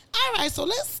 All right, so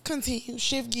let's continue.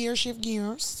 Shift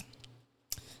gears.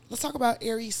 let's talk about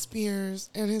Aries Spears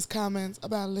and his comments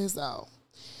about Lizzo.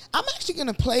 I'm actually going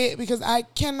to play it because I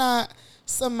cannot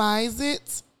surmise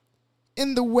it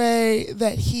in the way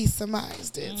that he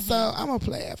surmised it. So I'm going to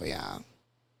play it for y'all.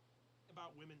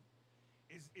 About women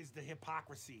is the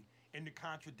hypocrisy and the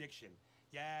contradiction.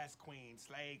 Yes, queen,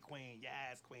 slay queen.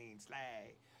 Yes, queen,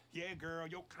 slay. Yeah, girl,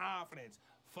 your confidence.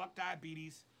 Fuck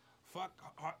diabetes. Fuck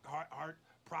heart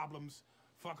problems.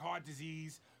 Fuck heart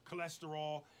disease,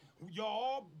 cholesterol. Y'all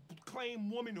all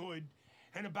claim womanhood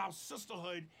and about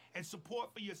sisterhood and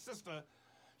support for your sister,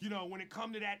 you know, when it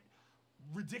come to that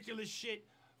ridiculous shit.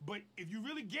 But if you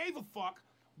really gave a fuck,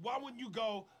 why wouldn't you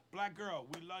go, black girl,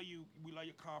 we love you, we love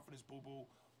your confidence, boo-boo,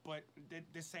 but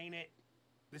this ain't it.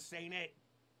 This ain't it.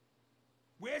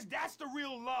 That's the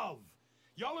real love.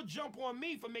 Y'all will jump on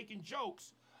me for making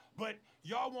jokes, but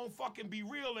y'all won't fucking be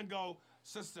real and go,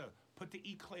 sister, put the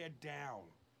eclair down.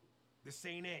 This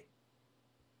ain't it.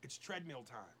 It's treadmill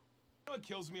time. You know what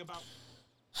kills me about...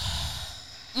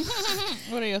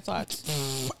 What are your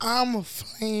thoughts? I'ma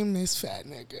flame this fat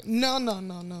nigga. No.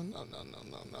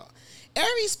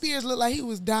 Aries Spears looked like he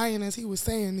was dying as he was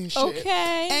saying this shit.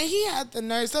 Okay. And he had the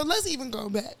nerve. So let's even go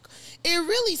back. It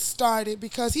really started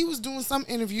because he was doing some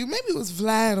interview. Maybe it was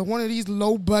Vlad or one of these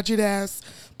low budget ass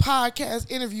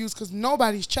podcast interviews because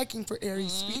nobody's checking for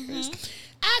Aries Spears.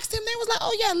 Asked him, they was like,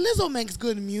 oh yeah, Lizzo makes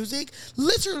good music.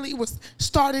 Literally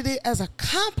started it as a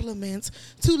compliment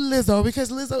to Lizzo because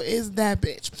Lizzo is that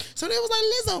bitch. So they was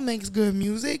like, Lizzo makes good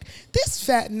music. This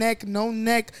fat neck, no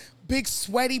neck, big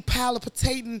sweaty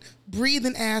palpitating,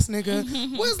 breathing ass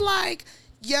nigga was like,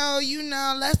 yo, you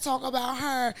know, let's talk about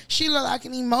her. She look like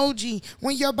an emoji.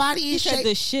 When your body is shaped... He said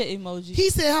the shit emoji.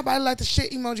 He said her body like the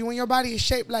shit emoji. When your body is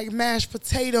shaped like mashed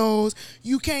potatoes,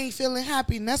 you can't feel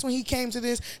happy. And that's when he came to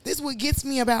this. This what gets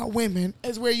me about women,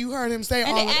 is where you heard him say all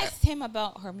of that. And they asked him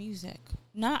about her music,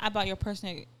 not about your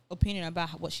personal opinion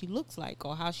about what she looks like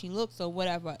or how she looks or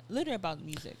whatever. Literally about the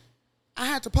music. I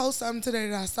had to post something today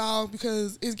that I saw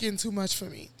because it's getting too much for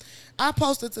me. I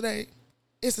posted today,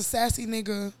 it's a sassy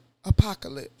nigga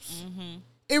apocalypse.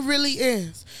 It really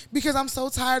is, because I'm so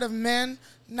tired of men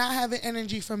not having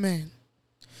energy for men.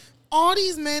 All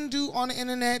these men do on the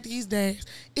internet these days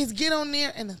is get on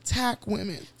there and attack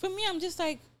women. For me, I'm just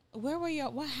like, where were your?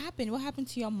 What happened? What happened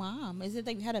to your mom? Is it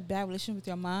like you had a bad relationship with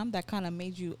your mom that kind of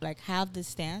made you like have this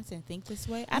stance and think this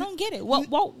way? I don't get it.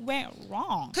 What went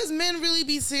wrong? Because men really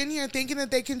be sitting here thinking that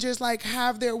they can just like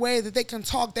have their way, that they can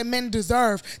talk, that men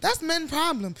deserve. That's men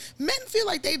problem. Men feel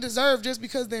like they deserve just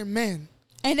because they're men.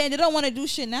 And then they don't want to do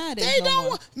shit nowadays. They don't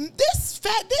want this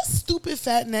stupid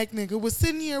fat neck nigga was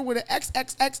sitting here with an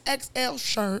XXXXL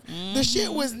shirt. The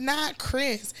shit was not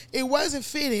crisp. It wasn't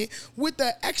fitted with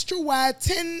the extra wide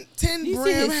 10 you brim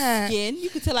see his hat. skin.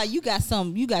 You can tell like you got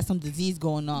some disease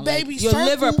going on. Baby, like, your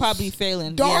liver probably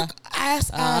failing. Dark ass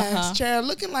Uh-huh. eyes, child,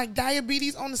 looking like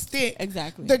diabetes on the stick.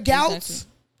 Exactly. The gouts.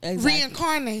 Exactly.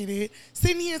 Reincarnated,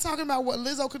 sitting here talking about what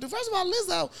Lizzo could do. First of all,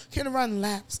 Lizzo can run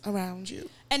laps around you.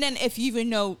 And then if you even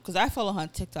know, because I follow her on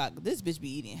TikTok, this bitch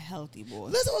be eating healthy, boy.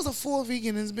 Lizzo is a full vegan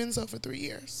and has been so for 3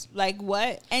 years. Like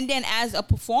what? And then as a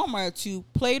performer, to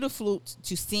play the flute,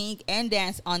 to sing and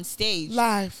dance on stage.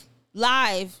 Live.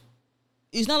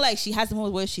 It's not like she has the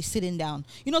moment where she's sitting down.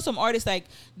 You know, some artists, like,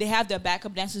 they have their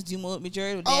backup dancers do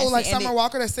majority of dancing. Oh, like Summer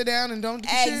Walker that sit down and don't do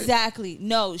shit? Exactly.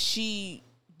 No, she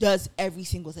does every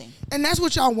single thing. And that's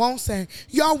what y'all won't say.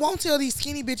 Y'all won't tell these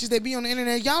skinny bitches that be on the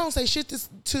internet. Y'all don't say shit to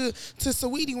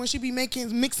Saweetie when she be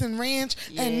mixing ranch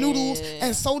and noodles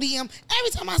and sodium.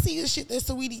 Every time I see this shit that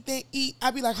Saweetie eat,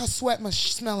 I be like, her sweat must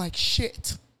smell like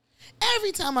shit.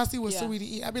 Every time I see what Saweetie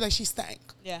eat, I be like, she stank.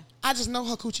 Yeah. I just know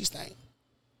her coochie stank.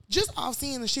 Just off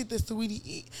seeing the shit that Saweetie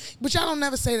eat. But y'all don't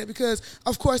never say that because,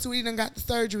 of course, Saweetie done got the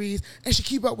surgeries and she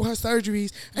keep up with her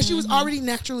surgeries and she was already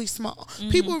naturally small.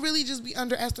 People really just be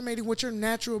underestimating what your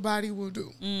natural body will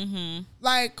do.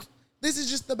 Like, this is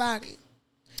just the body.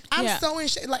 I'm so in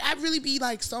shape. Like, I really be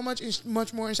like so much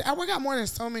more in shape. I work out more than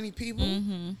so many people.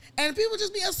 And people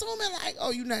just be assuming like,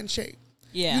 oh, you not in shape.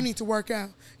 Yeah. You need to work out.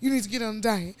 You need to get on a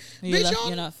diet.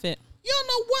 You're not fit. You don't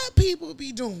know what people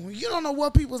be doing. You don't know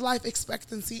what people's life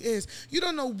expectancy is. You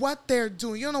don't know what they're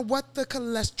doing. You don't know what the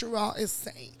cholesterol is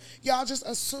saying. Y'all just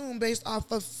assume based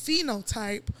off of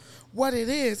phenotype what it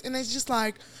is. And it's just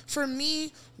like, for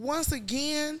me, once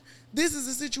again, this is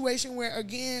a situation where,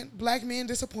 again, black men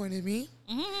disappointed me.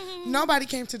 Nobody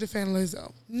came to defend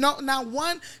Lizzo. No, not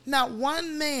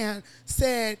one man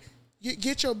said,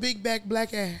 get your big back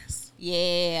black ass.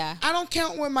 Yeah. I don't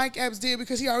count what Mike Epps did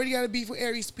because he already got a beef with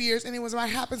Aries Spears and it was my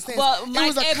happenstance. But it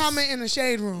was a comment in the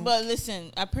shade room. But listen,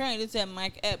 apparently they said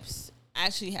Mike Epps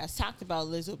actually has talked about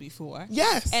Lizzo before.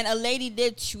 Yes. And a lady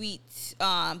did tweet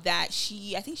that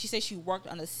I think she said she worked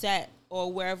on the set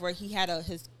or wherever he had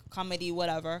his comedy,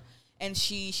 whatever. And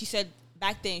she said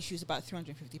back then she was about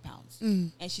 350 pounds.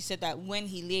 And she said that when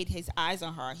he laid his eyes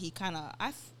on her,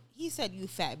 he said, "You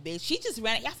fat bitch." She just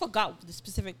ran. I forgot the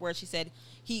specific word she said.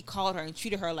 He called her and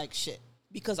treated her like shit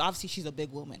because obviously she's a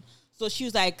big woman. So she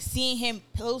was like, seeing him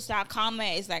post that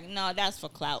comment, it's like, no, that's for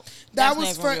clout. That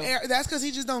was for that's because he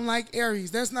just don't like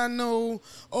Aries. There's not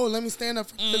let me stand up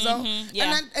for Lizzo.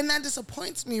 Yeah. And that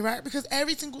disappoints me, right? Because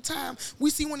every single time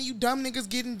we see one of you dumb niggas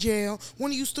get in jail,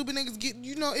 one of you stupid niggas get,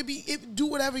 it do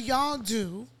whatever y'all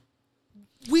do.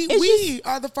 We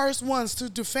are the first ones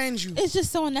to defend you. It's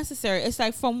just so unnecessary. It's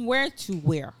like from where to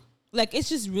where. Like, it's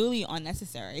just really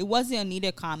unnecessary. It wasn't a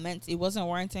needed comment. It wasn't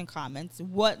warranted comments.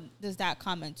 What does that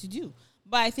comment to do?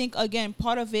 But I think, again,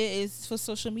 part of it is for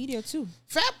social media, too.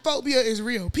 Fat phobia is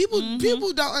real. People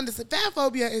don't understand. Fat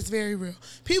phobia is very real.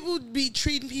 People be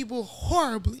treating people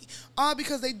horribly, all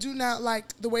because they do not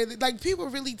like the way that, like, people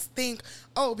really think,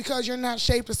 oh, because you're not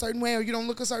shaped a certain way or you don't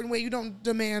look a certain way, you don't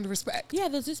demand respect. Yeah,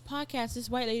 there's this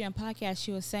white lady on podcast,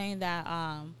 she was saying that,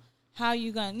 how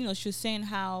you gonna, she was saying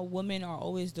how women are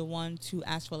always the one to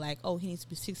ask for, like, oh, he needs to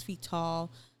be 6 feet tall,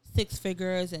 6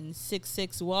 figures, and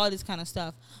 6'6", all this kind of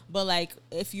stuff. But, like,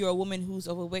 if you're a woman who's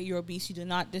overweight, you're obese, you do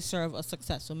not deserve a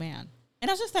successful man. And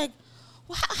I was just like,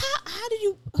 well, how did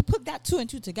you put that 2 and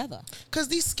 2 together? Because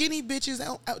these skinny bitches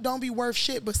don't be worth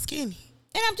shit but skinny.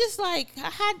 And I'm just like,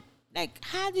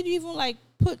 how did you even, like,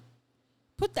 put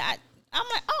that? I'm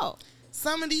like, oh.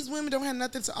 Some of these women don't have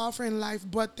nothing to offer in life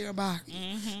but their body.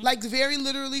 Like, very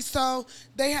literally so.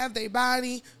 They have their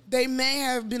body. They may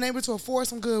have been able to afford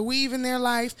some good weave in their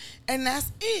life. And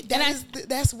that's it.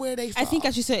 That's where they fall. I think,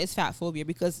 as you said, it's fat phobia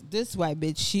because this white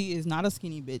bitch, she is not a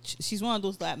skinny bitch. She's one of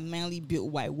those, like, manly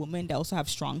built white women that also have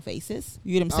strong faces.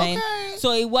 You get what I'm saying? Okay.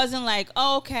 So it wasn't like,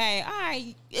 okay, all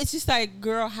right. It's just like,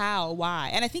 girl, how, why?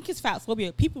 And I think it's fat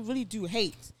phobia. People really do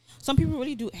hate. Some people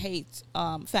really do hate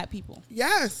fat people.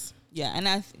 Yes. Yeah, and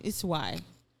it's why.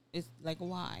 It's like,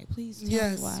 why? Please tell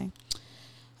me why.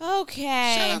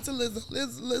 Okay. Shout out to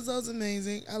Lizzo. Lizzo's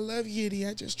amazing. I love Yitty.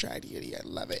 I just tried Yitty. I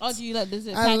love it. Oh, do you love this?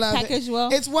 I love package it. well?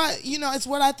 It's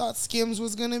what I thought Skims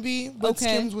was going to be, but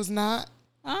Skims was not.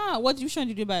 What you trying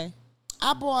to do by?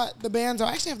 I bought the Bando.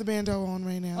 I actually have the Bando on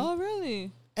right now. Oh,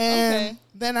 really? And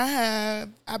then I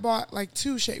bought like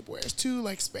 2 shapewears, 2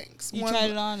 like Spanx. You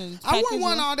tried it on? And I wore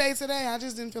one all day today. I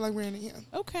just didn't feel like wearing it here.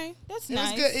 Okay, that's It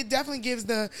nice. was good. It definitely gives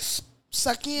the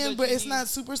suck in, but it's not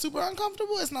super, super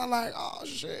uncomfortable. It's not like, oh,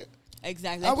 shit.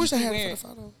 Exactly. I wish I had it for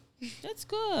the photo. That's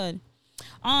good.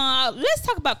 Let's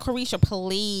talk about Caresha,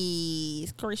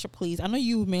 please. Caresha, please. I know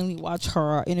you mainly watch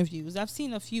her interviews. I've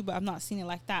seen a few, but I've not seen it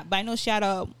like that. But I know she had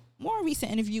a more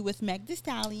recent interview with Meg Thee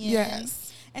Stallion.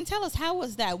 Yes. And tell us, how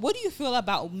was that? What do you feel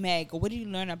about Meg, or what did you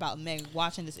learn about Meg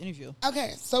watching this interview?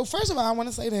 Okay, so first of all, I want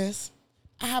to say this.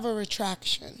 I have a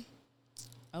retraction.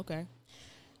 Okay.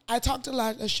 I talked a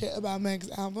lot of shit about Meg's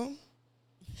album.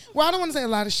 Well, I don't want to say a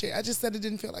lot of shit. I just said it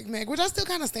didn't feel like Meg, which I still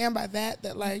kind of stand by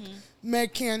that like,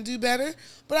 Meg can do better.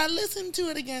 But I listened to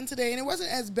it again today, and it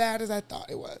wasn't as bad as I thought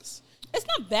it was. It's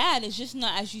not bad. It's just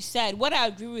not, as you said. What I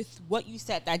agree with what you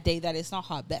said that day, that it's not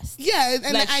her best. Yeah,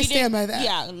 and like, I stand by that.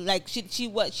 Yeah, like she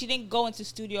didn't go into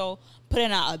studio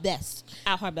putting out her best.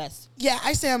 Yeah,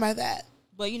 I stand by that.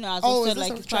 But as I said,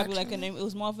 like, it's probably like it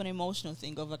was more of an emotional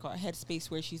thing of like her headspace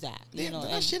where she's at. Did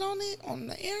I shit on it on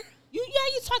the air? You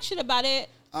talk shit about it.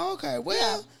 Oh, okay,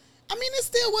 well, I mean, it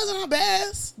still wasn't her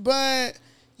best, but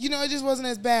it just wasn't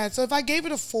as bad. So if I gave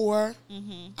it a 4,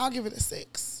 I'll give it a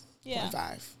 6.5. Yeah.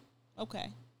 Okay.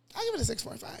 I'll give it a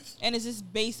 6.5. And is this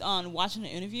based on watching the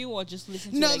interview or just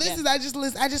listening to it again? I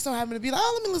just don't happen to be like,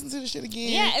 let me listen to this shit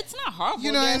again. Yeah, it's not horrible.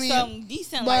 You know There's what I mean? some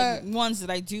decent like ones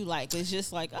that I do like. It's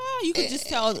just like, you could just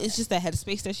tell it's just the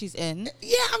headspace that she's in.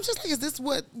 Yeah, I'm just like, is this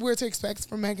what we're to expect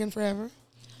from Megan forever?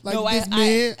 Like, no, this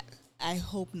mid? I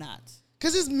hope not.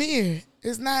 Because it's mid.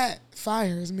 It's not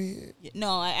fire. It's mid.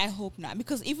 No, I hope not.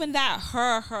 Because even that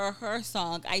her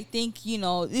song, I think,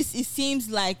 it seems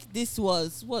like this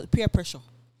was peer pressure.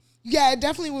 Yeah, it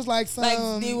definitely was like some. Like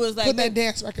it was like put that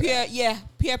dance record.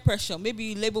 Peer pressure,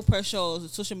 maybe label pressure or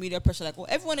social media pressure. Like, well,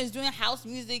 everyone is doing house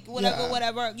music,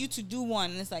 whatever. You to do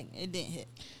one, and it's like it didn't hit.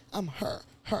 I'm her,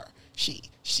 she.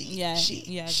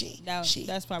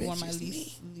 That's probably one of my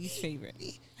least favorite.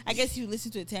 I guess you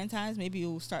listen to it 10 times, maybe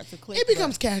you'll start to click. It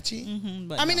becomes catchy.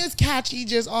 But I mean, it's catchy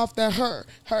just off the her.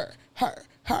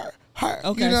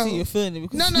 Okay, I see you're feeling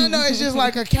it. No. It's just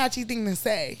like a catchy thing to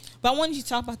say. But I wanted you to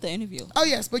talk about the interview. Oh,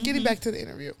 yes, but getting back to the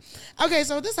interview. Okay,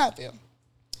 so this is how I feel.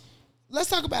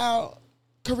 Let's talk about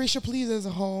Caresha Please as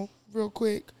a whole. real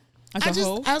quick. As a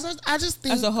whole? I just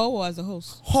think As a whole or as a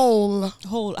host?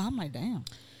 whole. I'm like, damn.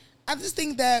 I just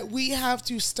think that we have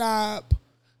to stop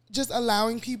just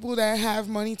allowing people that have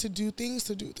money to do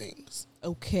things.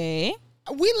 Okay.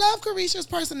 We love Carisha's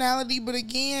personality, but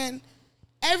again,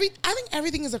 I think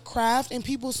everything is a craft, and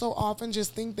people so often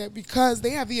just think that because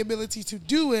they have the ability to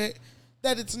do it,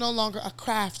 that it's no longer a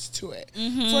craft to it.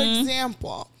 For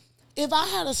example, if I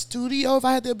had a studio, if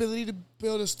I had the ability to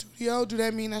build a studio, do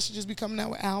that mean I should just be coming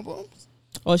out with albums?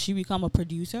 Or she become a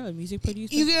producer, a music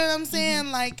producer? You get what I'm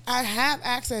saying? Like, I have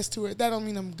access to it. That don't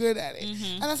mean I'm good at it.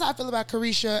 And that's how I feel about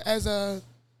Carisha as a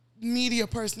media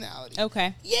personality.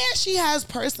 Okay. Yeah, she has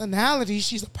personality.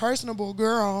 She's a personable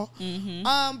girl.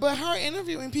 But her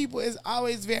interviewing people is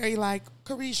always very like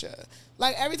Carisha.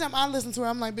 Like, every time I listen to her,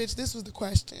 I'm like, bitch, this was the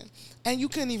question. And you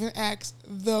couldn't even ask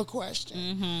the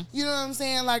question. You know what I'm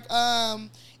saying? Like,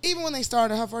 even when they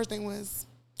started, her first thing was,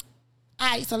 all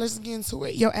right, so let's get into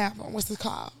it. Your album, what's it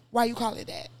called? Why you call it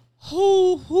that?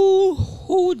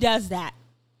 Who does that?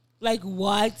 Like,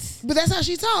 what? But that's how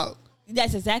she talked.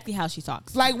 That's exactly how she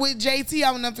talks. Like with JT,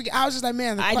 I would never forget. I was just like,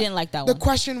 man, I didn't like that the one.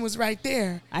 question was right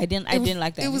there. I didn't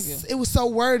like that. It was so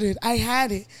worded. I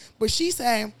had it, but she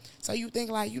said, so you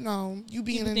think like, you know, you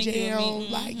being in jail,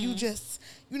 like you just,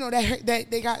 you know,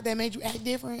 that made you act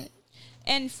different.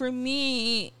 And for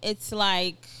me, it's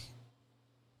like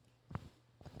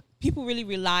people really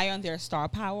rely on their star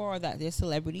power or that they're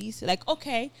celebrities. Like,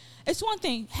 okay, it's one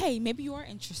thing. Hey, maybe you are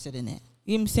interested in it.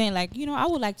 You know what I'm saying? Like, you know, I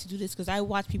would like to do this because I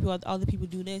watch other people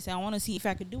do this, and I want to see if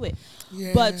I could do it.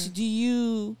 Yeah. But do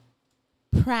you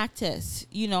practice?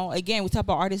 You know, again, we talk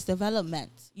about artist development.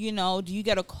 You know, do you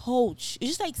get a coach? It's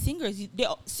just like singers.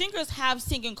 Singers have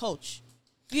singing coach.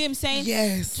 You know what I'm saying?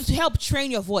 Yes. To help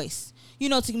train your voice. You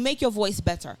know, to make your voice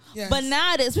better. Yes. But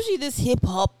now, especially this hip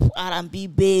hop R&B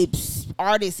babes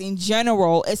artists in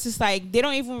general, it's just like they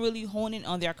don't even really hone in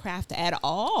on their craft at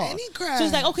all. Any craft. So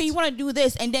it's like, okay, you want to do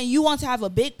this, and then you want to have a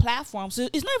big platform. So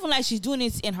it's not even like she's doing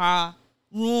this in her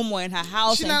room or in her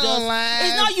house. She's not on live.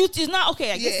 It's not YouTube. It's not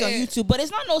okay. I guess it's on YouTube, but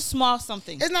it's not no small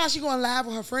something. It's not she going live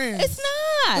with her friends. It's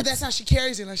not. But that's how she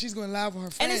carries it. Like she's going live with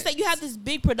her friends. And it's like you have this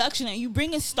big production, and you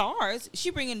bring in stars. She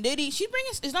bringing Diddy. She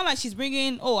bringing. It's not like she's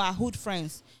bringing our hood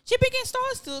friends. She bringing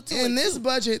stars still too. And this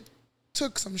budget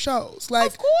took some shows.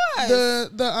 Like, of course,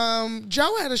 the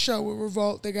Joe had a show with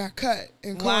Revolt that got cut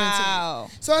in quarantine. Wow.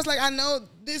 So it's like, I know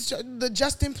the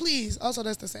Justin Please, also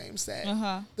that's the same set.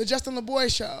 The Justin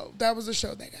LaBoy show, that was a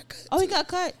show that got cut. Oh, he got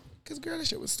cut. Because girl, that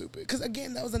shit was stupid. Because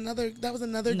again, that was another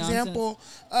Nonsense. example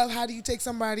of how do you take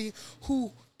somebody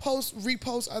who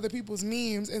reposts other people's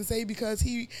memes and say because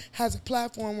he has a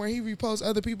platform where he reposts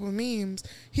other people's memes,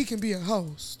 he can be a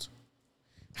host.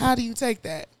 How do you take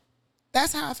that?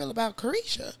 That's how I feel about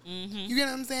Carisha. You get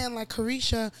what I'm saying? Like,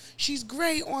 Carisha, she's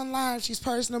great on live. She's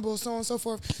personable, so on and so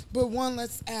forth. But one,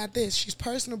 let's add this. She's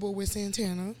personable with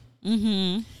Santana.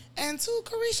 And two,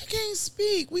 Carisha can't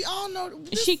speak. We all know.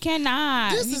 She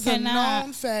cannot. This is a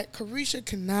known fact. Carisha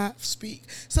cannot speak.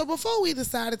 So before we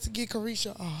decided to get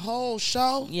Carisha a whole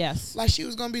show, yes, like she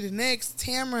was going to be the next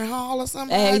Tamron Hall or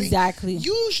somebody. Exactly.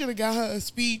 You should have got her a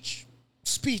speech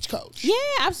coach. Yeah,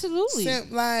 absolutely.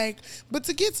 But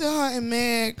to get to her and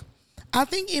Meg, I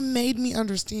think it made me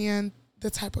understand the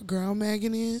type of girl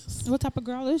Megan is. What type of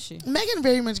girl is she? Megan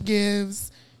very much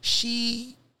gives.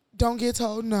 She don't get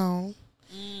told no.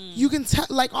 You can tell,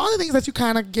 like, all the things that you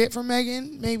kind of get from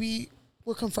Megan maybe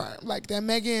were confirmed. Like, that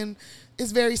Megan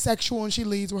is very sexual and she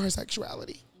leads with her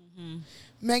sexuality.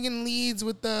 Megan leads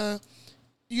with the,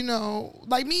 you know,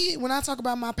 like me, when I talk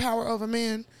about my power over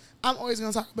men, I'm always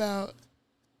going to talk about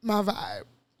my vibe.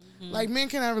 Like, men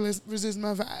cannot resist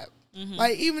my vibe.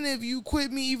 Like, even if you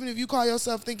quit me, even if you call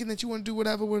yourself thinking that you want to do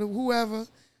whatever with whoever,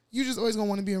 you just always going to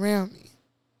want to be around me.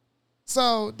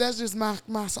 So that's just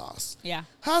my sauce. Yeah.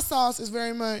 Her sauce is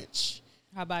very much,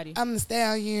 her body. I'm the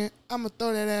stallion. I'm going to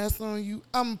throw that ass on you.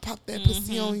 I'm going to pop that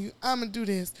pussy on you. I'm going to do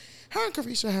this. Her and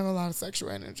Carisha have a lot of sexual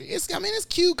energy. It's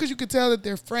cute because you could tell that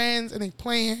they're friends and they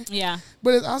playing. Yeah.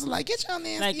 But it's also like, get y'all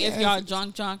nasty. Like, if y'all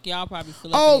drunk, y'all probably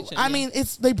feel like each other. I mean,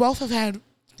 they both have had,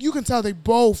 you can tell they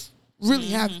both really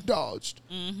have indulged.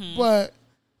 But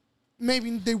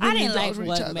maybe they really indulge with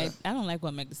each other. I don't like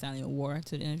what Meg Thee Stallion wore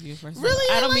to the interview first.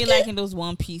 Really? I don't be liking those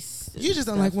one piece. You just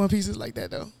don't like one pieces like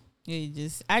that, though. Yeah,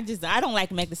 I don't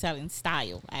like Meg Thee Stallion's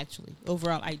style, actually.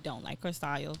 Overall, I don't like her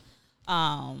style.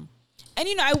 And,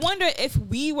 you know, I wonder if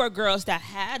we were girls that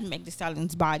had Meg Thee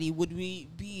Stallion's body, would we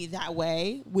be that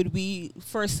way? Would we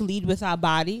first lead with our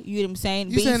body? You know what I'm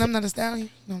saying? You saying I'm not a stallion?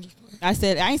 No, I'm just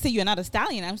playing. I ain't say you're not a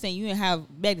stallion. I'm saying you have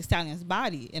Meg Thee Stallion's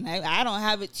body, and I don't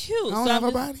have it too. I don't have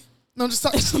a body. No, just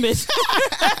talking.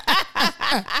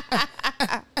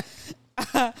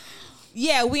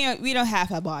 Yeah, we don't have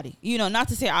her body. You know, not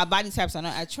to say our body types are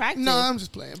not attractive. No, I'm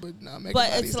just playing, but no. But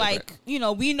it's like, you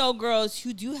know, we know girls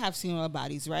who do have similar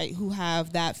bodies, right? Who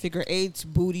have that figure 8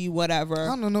 booty, whatever. I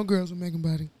don't know no girls with Megan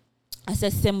body. I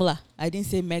said similar. I didn't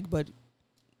say Meg, but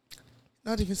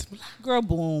Not even similar. girl,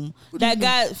 boom. What do you That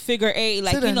got figure 8,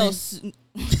 like, Say you know, that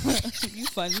you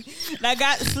funny. That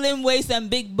got slim waist and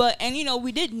big butt. And, you know,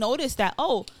 we did notice that,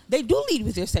 oh, they do lead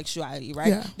with their sexuality, right?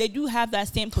 Yeah. They do have that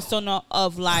same persona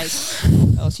of like,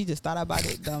 oh, she just thought about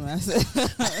it, dumbass.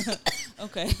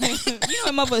 Okay. You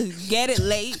know, my mother get it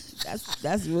late.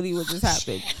 That's really what just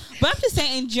happened. But I'm just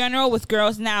saying in general with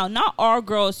girls now, not all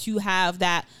girls who have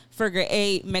that figure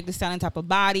 8 Meg Thee Stallion type of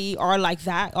body are like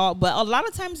that. But a lot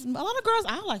of times, a lot of girls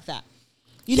are like that.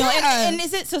 You know, and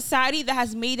is it society that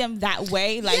has made them that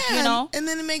way? Like, yeah, you know? and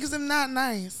then it makes them not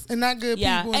nice and not good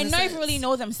Yeah, people. in and a not sense. even really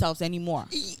know themselves anymore.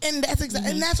 And that's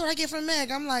exactly, and that's what I get from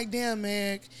Meg. I'm like, damn,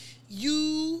 Meg,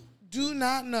 you do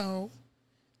not know.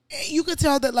 You could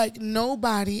tell that like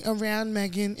nobody around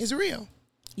Megan is real.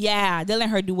 Yeah, they let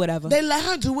her do whatever. They let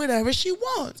her do whatever she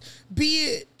wants. Be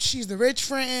it she's the rich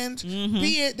friend,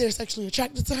 be it they're sexually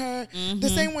attracted to her. The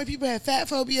same way people have fat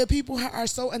phobia, people are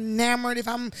so enamored.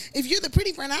 If you're the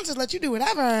pretty friend, I'll just let you do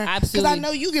whatever. Absolutely. Because I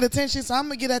know you get attention, so I'm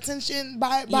gonna get attention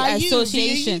by you.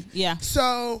 Association. Yeah.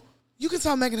 So you can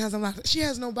tell Megan has a lot. She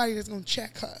has nobody that's gonna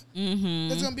check her.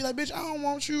 That's gonna be like, bitch, I don't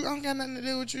want you. I don't got nothing to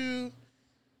do with you.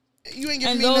 You ain't giving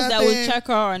And me those nothing. that would check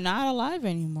her are not alive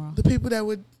anymore. The people that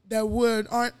would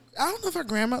aren't. I don't know if her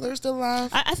grandmother is still alive.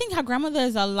 I think her grandmother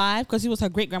is alive because it was her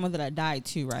great grandmother that died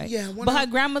too, right? Yeah, but her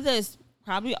grandmother is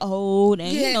probably old,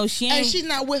 and you know she ain't. and she's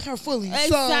not with her fully.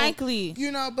 Exactly. So,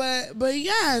 you know, but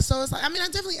yeah. So it's like, I mean, I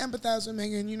definitely empathize with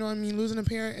Megan. You know what I mean? Losing a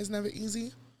parent is never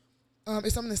easy.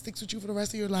 It's something that sticks with you for the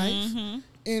rest of your life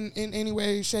in any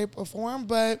way, shape, or form.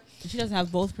 But she doesn't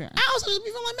have both parents. I also just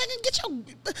be feeling like, Megan,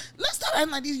 let's stop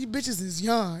acting like these bitches is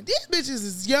young. These bitches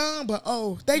is young, but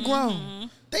they grown.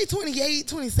 They 28,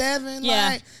 27. Yeah.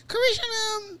 Like, Carisha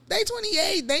and them, they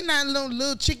 28. They not no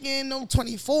little chicken, no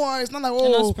 24. It's not like, They're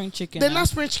not spring chicken. They're not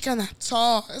spring chicken at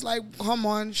all. It's like, come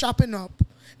on, shopping up.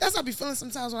 That's how I be feeling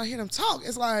sometimes when I hear them talk.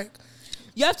 It's like,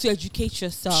 you have to educate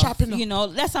yourself. Shopping up. You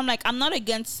know, I'm not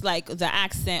against like the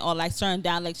accent or like certain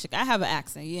dialect. I have an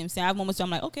accent. You know what I'm saying? I have moments where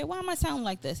I'm like, okay, why am I sounding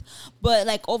like this? But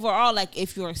like overall, like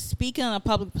if you're speaking on a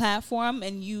public platform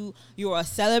and you're a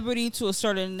celebrity to a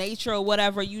certain nature or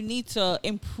whatever, you need to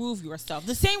improve yourself.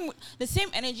 The same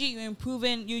energy you're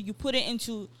improving, you put it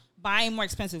into buying more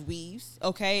expensive weaves,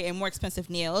 okay, and more expensive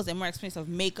nails and more expensive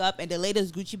makeup and the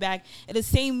latest Gucci bag. In the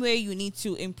same way, you need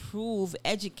to improve,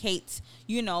 educate,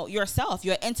 you know, yourself,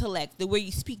 your intellect, the way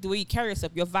you speak, the way you carry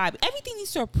yourself, your vibe. Everything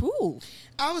needs to improve.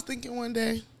 I was thinking one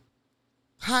day,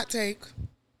 hot take,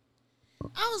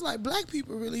 I was like, black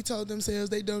people really told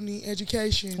themselves they don't need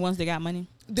education. Once they got money.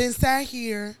 Then sat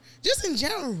here, just in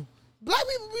general. Black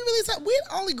people, we're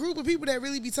the only group of people that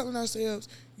really be telling ourselves,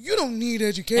 you don't need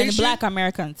education. And the black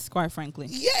Americans, quite frankly.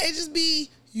 Yeah, it just be,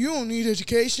 you don't need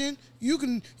education. You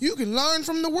can learn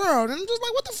from the world. And I'm just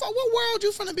like, what the fuck? What world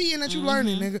you finna be in that you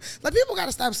learning, nigga? Like, people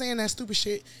gotta stop saying that stupid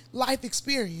shit. Life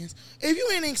experience. If you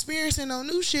ain't experiencing no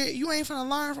new shit, you ain't finna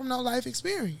learn from no life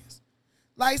experience.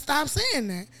 Like, stop saying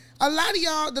that. A lot of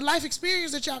y'all, the life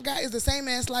experience that y'all got is the same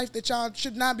ass life that y'all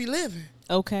should not be living.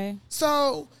 Okay.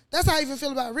 So that's how I even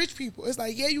feel about rich people. It's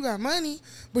like, yeah, you got money,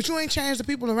 but you ain't changed the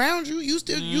people around you. You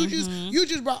still, you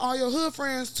just brought all your hood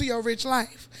friends to your rich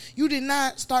life. You did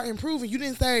not start improving. You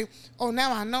didn't say, oh,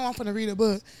 now I know I'm finna read a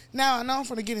book. Now I know I'm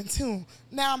finna get in tune.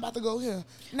 Now I'm about to go here.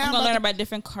 Now I'm gonna learn about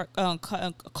different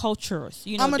cultures.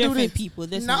 You know, I'ma different people.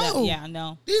 This and that. Yeah,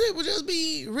 no. These people just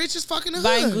be rich as fuck in the hood.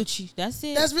 Buying Gucci. That's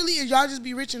it. That's really it. Y'all just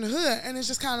be rich in the hood. And it's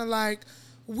just kind of like,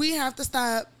 we have to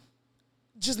stop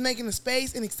just making a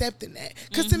space and accepting that.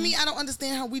 Because to me, I don't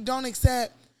understand how we don't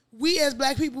accept. We as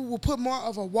black people will put more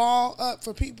of a wall up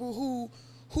for people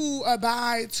who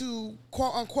abide to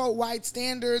quote unquote white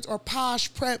standards or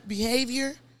posh prep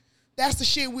behavior. That's the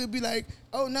shit we'll be like,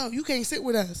 oh no, you can't sit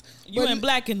with us. You ain't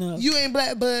black enough. You ain't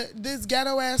black, but this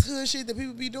ghetto ass hood shit that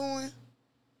people be doing.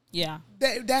 Yeah.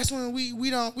 That's when we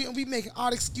making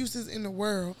all the excuses in the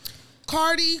world.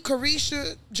 Cardi,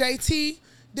 Carisha, JT,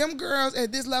 them girls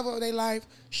at this level of their life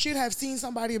should have seen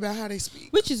somebody about how they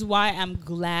speak. Which is why I'm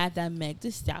glad that Meg Thee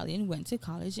Stallion went to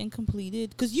college and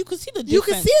completed, because you could see the You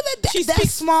difference. can see that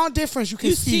small difference. You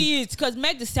You see it because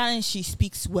Meg Thee Stallion, she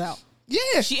speaks well.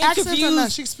 Yeah, She accents or interviews.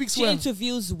 not, she speaks well. She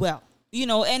interviews well. You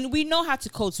know, and we know how to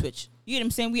code switch. You know what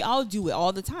I'm saying? We all do it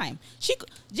all the time.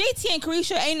 JT and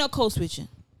Carisha ain't no code switching.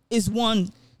 It's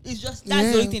just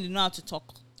that's the only thing they know how to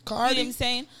talk. Cardi. You know what I'm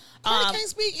saying? Cardi can't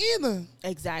speak either.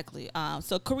 Exactly.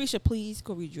 So Carisha, please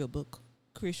go read your book.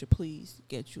 Carisha, please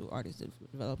get your artist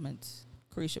development.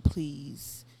 Carisha,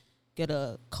 please get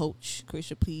a coach.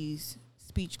 Carisha, please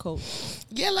speech coach.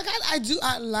 Yeah, like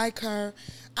I like her.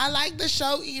 I like the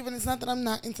show even. It's not that I'm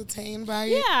not entertained by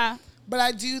it. Yeah. But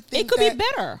I do think it could be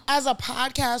better. As a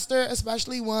podcaster,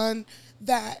 especially one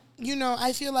that, you know,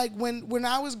 I feel like when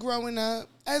I was growing up,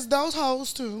 as those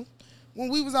hoes too, when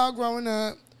we was all growing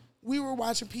up, we were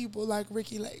watching people like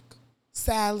Ricky Lake,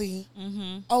 Sally,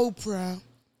 Oprah,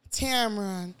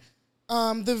 Tamron,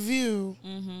 The View.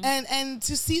 And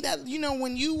to see that, you know,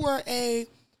 when you were a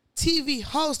TV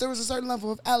host, there was a certain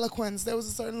level of eloquence. There was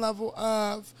a certain level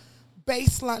of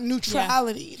baseline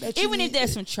neutrality. That you even needed. if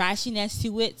there's some trashiness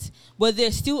to it, but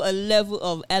there's still a level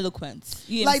of eloquence.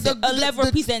 You Like know, a level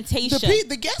of presentation.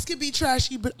 The guest could be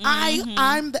trashy, but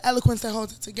I'm the eloquence that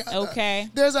holds it together. Okay.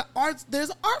 There's an art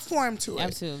form to it.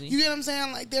 Absolutely. You get what I'm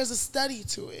saying? Like there's a study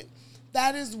to it.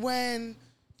 That is when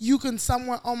you can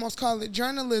somewhat almost call it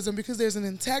journalism because there's an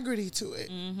integrity to it.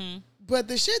 But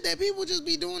the shit that people just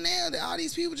be doing now, that all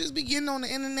these people just be getting on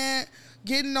the internet,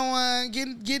 getting a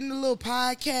little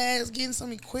podcast, getting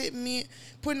some equipment,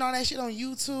 putting all that shit on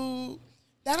YouTube.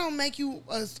 That don't make you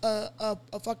a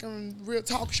fucking real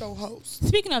talk show host.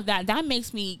 Speaking of that, that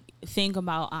makes me think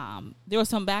about there was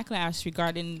some backlash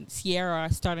regarding Sierra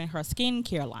starting her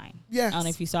skincare line. Yes. I don't know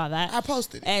if you saw that. I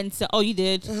posted it. And so, you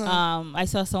did. I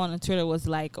saw someone on Twitter was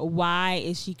like, "Why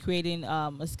is she creating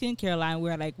a skincare line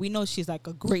where like we know she's like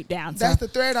a great dancer? That's the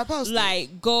thread I posted.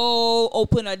 Like go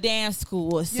open a dance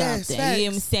school or something. Yes, you know what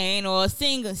I'm facts. saying, or a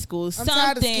singing school, I'm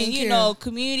tired of something. You skincare. know,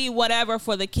 community, whatever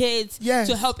for the kids Yes.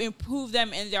 to help improve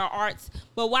them in their arts.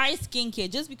 But why skincare?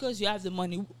 Just because you have the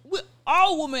money.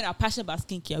 All women are passionate about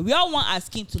skincare. We all want our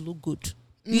skin to look good.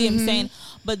 You know what I'm saying?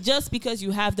 But just because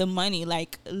you have the money,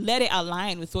 like, let it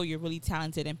align with what you're really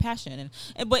talented and passionate.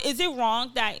 And but is it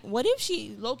wrong that, what if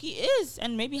she low-key is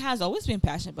and maybe has always been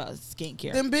passionate about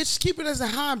skincare? Then bitch, keep it as a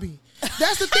hobby.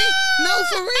 That's the thing. No,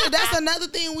 for real. That's another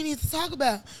thing we need to talk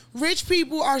about. Rich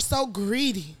people are so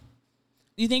greedy.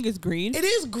 You think it's greed? It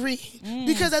is greed.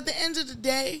 Because at the end of the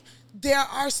day,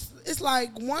 it's like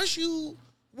once you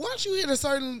hit a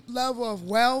certain level of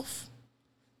wealth,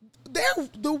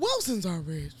 the Wilsons are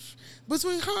rich.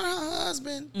 Between her and her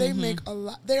husband, they make a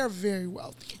lot. They are very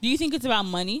wealthy. Do you think it's about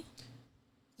money?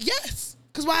 Yes.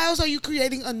 Because why else are you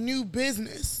creating a new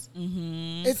business?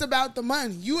 It's about the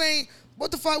money. What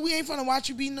the fuck? We ain't finna watch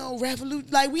you be no revolution.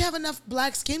 Like, we have enough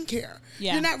black skincare.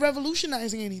 Yeah. You're not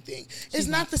revolutionizing anything. It's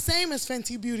not the same as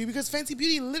Fenty Beauty because Fenty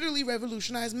Beauty literally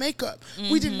revolutionized makeup.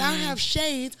 We did not have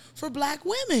shades for black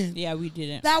women. Yeah, we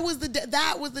didn't. That was the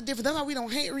difference. That's why we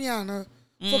don't hate Rihanna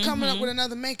for coming up with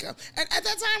another makeup. And at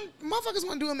that time, motherfuckers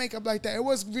weren't doing makeup like that. It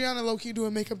was Rihanna low-key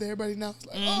doing makeup that everybody now was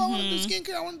like, oh, I want to do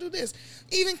skincare. I want to do this.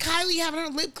 Even Kylie having her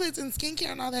lip kits and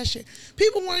skincare and all that shit.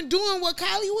 People weren't doing what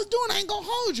Kylie was doing. I ain't going to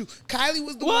hold you. Kylie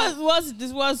was the one.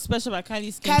 This was special about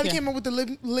Kylie's skincare. Kylie came up with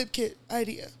the lip kit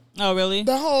idea. Oh, really?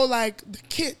 The whole, like, the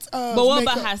kit of But what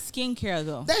makeup. about her skincare,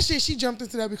 though? That shit, she jumped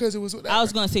into that because it was whatever. I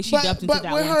was going to say she jumped into that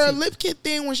But with one, her too. lip kit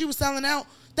thing, when she was selling out,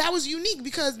 that was unique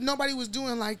because nobody was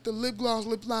doing like the lip gloss,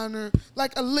 lip liner,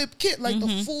 like a lip kit, like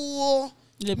the full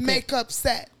Lip kit. makeup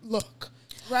set look,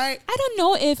 right? I don't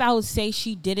know if I would say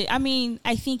she did it. I mean,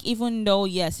 I think even though,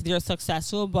 yes, they're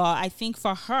successful, but I think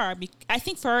for her,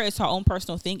 it's her own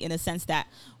personal thing in a sense that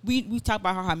we talk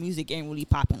about her music ain't really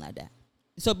popping like that.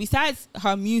 So besides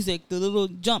her music, the little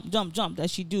jump that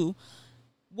she do,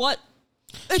 what...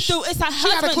 It's her She got a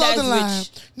husband clothing line. that's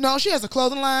rich. No, she has a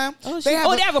clothing line. Oh, they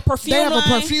have a perfume They have line?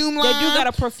 a perfume line. They do got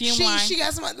a perfume line. She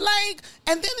got some like,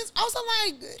 and then it's also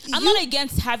like I'm not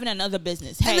against having another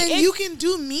business. Hey, and then if- you can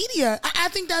do media. I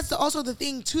think that's also the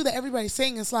thing too that everybody's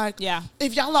saying. It's like, Yeah.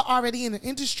 if y'all are already in the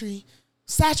industry,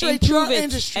 saturate Improve your it.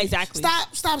 industry. Exactly.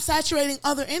 Stop saturating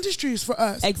other industries for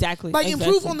us. Exactly. Like improve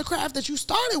Exactly. on the craft that you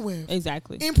started with.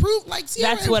 Exactly. Improve, like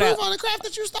Sierra, That's what improve I- on the craft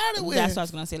that you started with. That's what I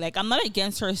was gonna say. Like, I'm not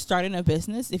against her starting a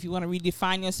business. If you want to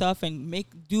redefine yourself and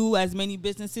do as many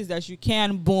businesses as you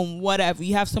can, boom, whatever.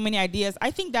 You have so many ideas.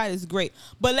 I think that is great.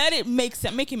 But let it make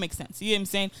sense. Make it make sense. You know what I'm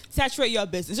saying? Saturate your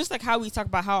business. Just like how we talk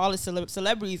about how all the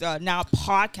celebrities are now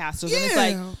podcasters. And it's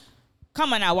like,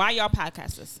 come on now, why y'all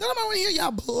podcasters? Nobody want to hear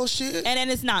y'all bullshit. And then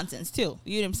it's nonsense too.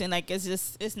 You know what I'm saying? Like,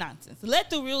 it's nonsense. Let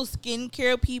the real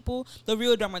skincare people, the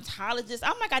real dermatologists.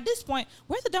 I'm like, at this point,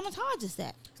 where's the dermatologist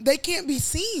at? They can't be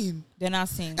seen. They're not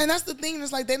seen. And that's the thing.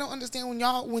 It's like they don't understand when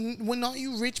all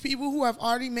you rich people who have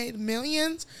already made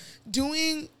millions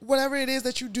doing whatever it is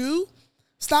that you do,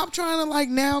 Stop trying to like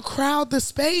now crowd the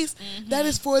space that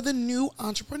is for the new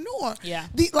entrepreneur. Yeah.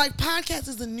 Like podcast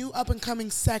is a new up and coming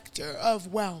sector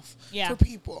of wealth for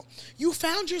people. You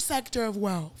found your sector of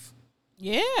wealth.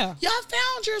 Yeah. Y'all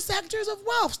found your sectors of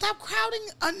wealth. Stop crowding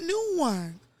a new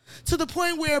one. To the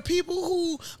point where people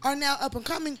who are now up and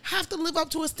coming have to live up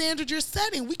to a standard you're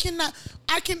setting. We cannot,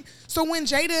 so when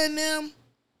Jada and them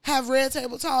have Red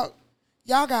Table Talk,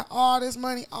 y'all got all this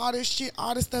money, all this shit,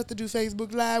 all this stuff to do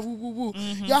Facebook Live, woo, woo, woo.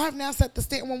 Y'all have now set the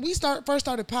standard. When we first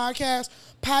started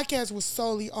podcast was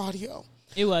solely audio.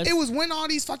 It was. It was when all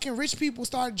these fucking rich people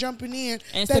started jumping in.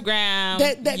 Instagram,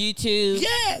 YouTube.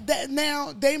 Yeah, that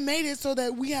now they made it so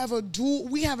that we have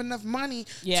enough money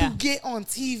to get on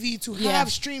TV, to have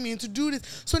streaming, to do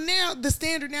this. So now the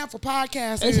standard now for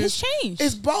podcasts has changed.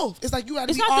 It's both. It's like you got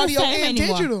to be audio and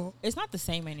digital. It's not the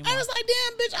same anymore. I was like,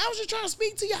 damn, bitch, I was just trying to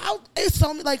speak to you. It's so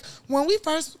like when we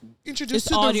first introduced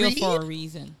to audio the read, for a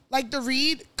reason. Like the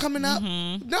read coming up,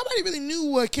 nobody really knew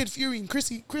what Kid Fury and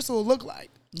Crystal looked like.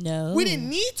 No. We didn't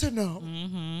need to know.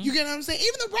 You get what I'm saying?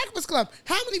 Even the Breakfast Club.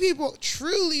 How many people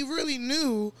truly, really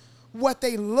knew what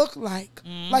they looked like?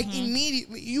 Like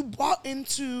immediately. You bought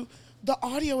into the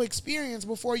audio experience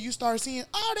before you start seeing,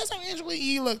 oh, that's how Angela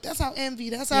Yee look. That's how Envy.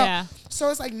 That's how. Yeah. So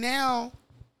it's like now,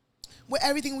 with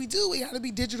everything we do, we got to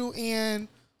be digital and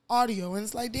audio. And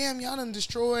it's like, damn, y'all done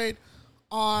destroyed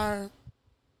our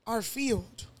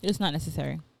field. It's not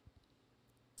necessary.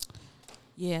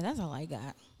 Yeah, that's all I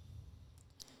got.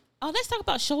 Oh, let's talk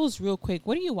about shows real quick.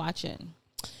 What are you watching?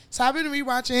 So I've been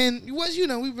rewatching.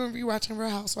 We've been rewatching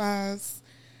Real Housewives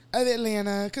of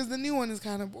Atlanta because the new one is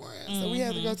kind of boring. So we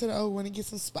had to go to the old one and get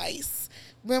some spice.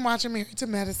 Been watching Married to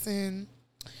Medicine.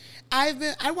 I've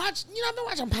been watching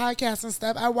podcasts and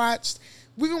stuff.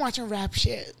 We've been watching rap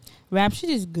shit. Rap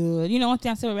shit is good. You know one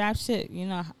thing I say with rap shit? You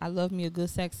know, I love me a good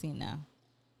sex scene now.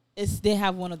 They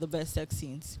have one of the best sex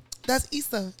scenes. That's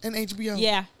Issa and HBO.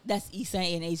 Yeah, that's Issa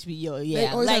and HBO.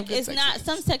 Yeah, like it's not.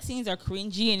 Some sex scenes are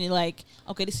cringy and you're like,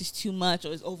 okay, this is too much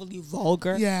or it's overly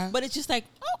vulgar. Yeah, but it's just like,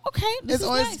 oh, okay, this is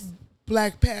always nice.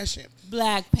 Black passion.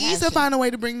 Issa found a way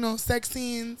to bring those sex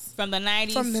scenes from the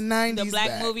 90s. The black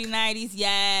back. movie 90s.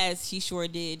 Yes, she sure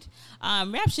did.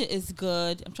 Rap shit is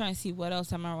good. I'm trying to see what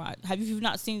else I'm gonna watch. You've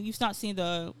not seen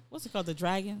the what's it called, the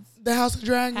Dragons? The House of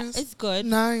Dragons. It's good.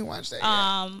 No, I ain't watched that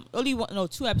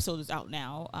yet. 2 episodes is out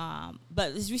now.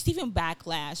 But it's receiving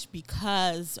backlash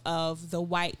because of the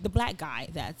black guy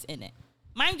that's in it.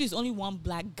 Mind you, there's only one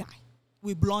black guy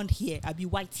with blonde hair. I'd be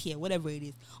white hair, whatever it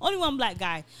is. Only one black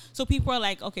guy. So people are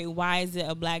like, okay, why is it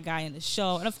a black guy in the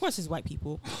show? And of course it's white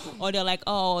people. Or they're like,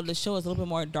 oh, the show is a little bit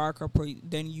more darker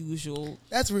than usual.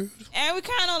 That's rude. And we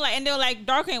kind of like, and they're like,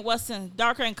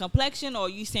 darker in complexion, or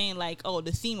you saying like, oh,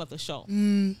 the theme of the show.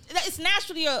 It's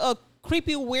naturally a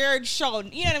creepy, weird show.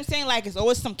 You know what I'm saying? Like, it's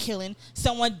always some killing,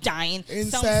 someone dying,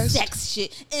 incest, some sex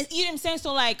shit. And, you know what I'm saying?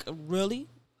 So like, really?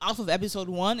 Off of episode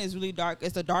 1 is really dark.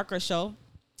 It's a darker show.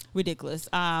 Ridiculous.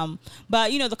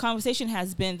 But you know, the conversation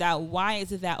has been that why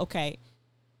is it that, okay,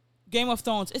 Game of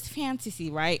Thrones, it's fantasy,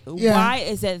 right? Yeah. Why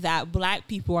is it that black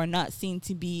people are not seen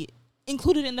to be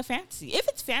included in the fantasy? If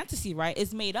it's fantasy, right,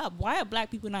 it's made up. Why are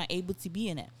black people not able to be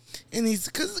in it? And these,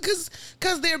 because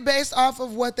they're based off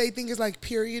of what they think is like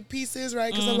period pieces,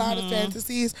 right? Because a lot of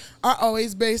fantasies are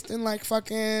always based in like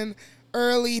fucking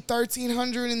early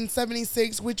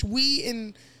 1376, which we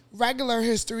in regular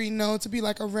history know to be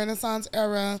like a Renaissance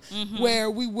era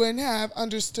where we wouldn't have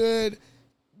understood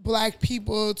black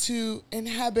people to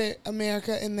inhabit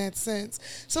America in that sense.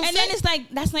 So and then it's like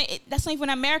that's not even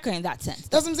America in that sense.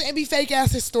 That's what I'm saying. It'd be fake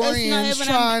ass historians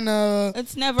trying to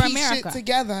it's never piece America shit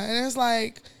together, and it's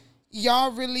like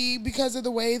y'all really, because of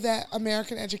the way that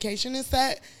American education is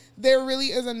set, there really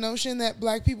is a notion that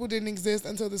black people didn't exist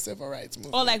until the civil rights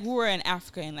movement. Or like we were in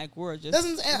Africa and like we were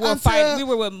fighting. We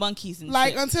were with monkeys and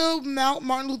like shit. Until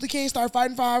Martin Luther King started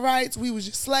fighting for our rights, we was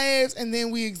just slaves, and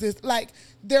then we exist. Like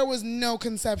there was no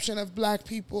conception of black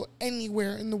people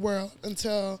anywhere in the world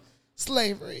until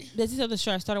slavery. This is the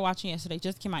show I started watching yesterday.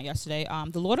 Just came out yesterday.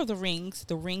 The Lord of the Rings,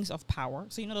 The Rings of Power.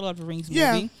 So you know the Lord of the Rings movie.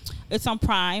 Yeah. It's on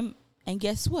Prime, and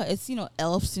guess what? It's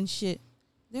elves and shit.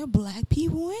 There are black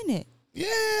people in it.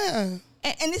 Yeah.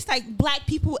 And it's like black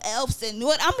people, elves, and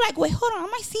what? I'm like, wait, hold on,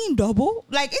 am I seeing double?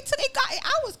 Like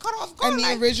I was caught off guard. And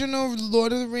the original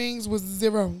Lord of the Rings was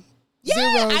zero.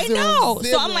 Yeah, I know.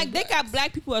 So I'm like, they got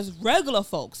black people as regular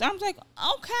folks. I'm like,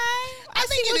 okay, I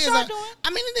think what y'all doing. I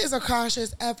mean, it is a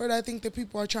conscious effort. I think that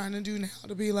people are trying to do now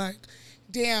to be like,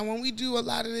 damn, when we do a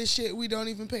lot of this shit, we don't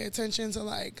even pay attention to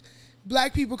like.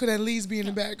 Black people could at least be in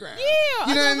the background. Yeah,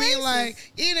 you know what I mean?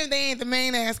 Like, even if they ain't the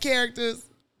main ass characters,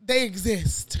 they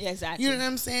exist. Yeah, exactly. You know what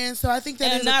I'm saying? So I think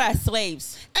that And not as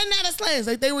slaves. And not as slaves.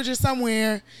 Like they were just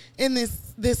somewhere in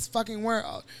this fucking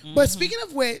world. But speaking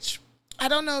of which, I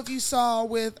don't know if you saw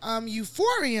with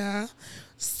Euphoria,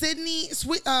 Sydney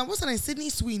what's her name?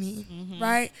 Sydney Sweeney,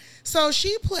 right? So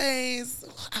she plays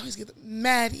I always get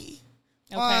Maddie.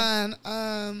 Okay.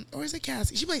 On or is it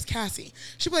Cassie? She plays Cassie.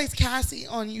 She plays Cassie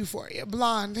on Euphoria,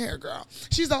 blonde hair girl.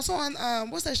 She's also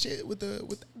on what's that shit with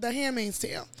the Handmaid's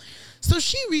Tale. So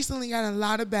she recently got a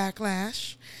lot of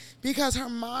backlash because her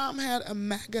mom had a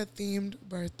MAGA themed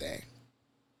birthday.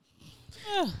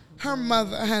 Her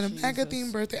mother had a MAGA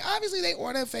themed birthday. Obviously, they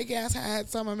ordered fake ass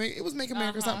hats. It was Make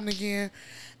America something again.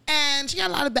 And she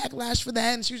got a lot of backlash for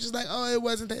that. And she was just like, oh, it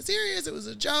wasn't that serious. It was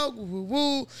a joke. Woo, woo,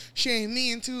 woo. She ain't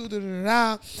mean to. Da, da,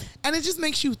 da. And it just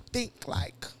makes you think,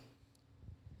 like,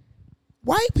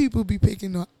 white people be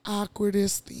picking the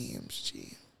awkwardest themes,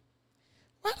 G.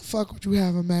 Why the fuck would you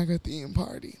have a MAGA theme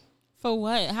party? For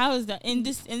what? How is that in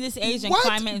this age and what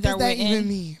climate does that we're even in?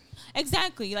 mean?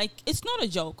 Exactly. Like, it's not a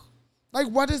joke. Like,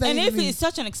 what does that and even if mean? it's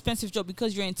such an expensive joke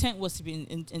because your intent was to be,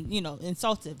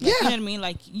 insultive. Like, Yeah. You know what I mean?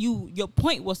 Like, your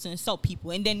point was to insult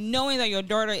people. And then knowing that your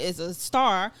daughter is a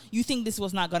star, you think this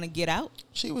was not going to get out?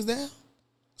 She was there,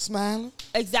 smiling.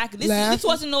 Exactly. This Laughing.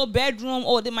 wasn't no bedroom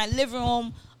or in my living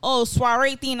room. Oh,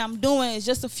 soiree thing I'm doing. It's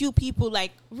just a few people.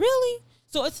 Like, really?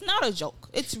 So it's not a joke.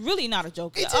 It's really not a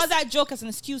joke. All that joke as an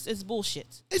excuse is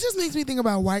bullshit. It just makes me think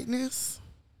about whiteness.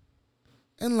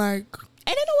 And, like...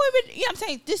 And they know what I'm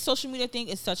saying. This social media thing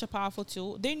is such a powerful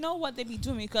tool. They know what they be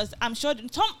doing because I'm sure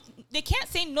they can't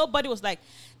say nobody was like,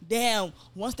 damn,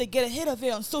 once they get a hit of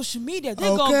it on social media,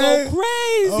 they're going to go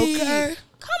crazy. Okay.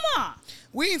 Come on.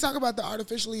 We ain't talk about the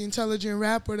artificially intelligent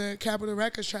rapper that Capitol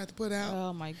Records tried to put out.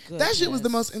 Oh, my goodness. That shit was the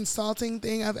most insulting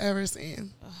thing I've ever seen.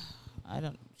 I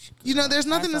don't. You know, there's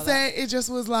nothing to saw say. It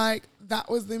just was like, that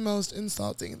was the most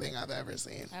insulting thing I've ever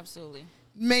seen. Absolutely.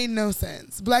 Made no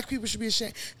sense. Black people should be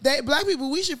ashamed. Black people,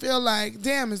 we should feel like,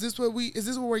 damn, is this what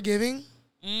we're giving?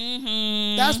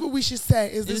 Mm-hmm. That's what we should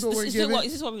say. Is this what we're giving?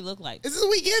 Is this what we look like? Is this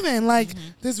what we giving? Like,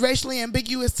 this racially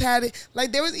ambiguous tatted.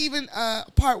 Like, there was even a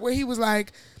part where he was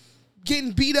like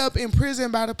getting beat up in prison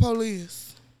by the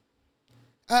police.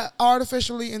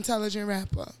 Artificially intelligent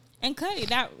rapper. And clearly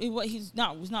was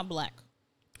not black.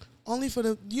 Only for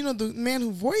the man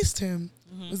who voiced him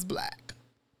was black.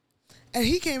 And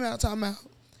he came out talking about,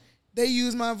 they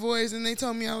used my voice and they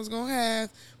told me I was going to have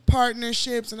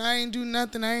partnerships and I ain't do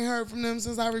nothing. I ain't heard from them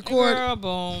since I recorded. Girl,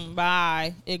 boom,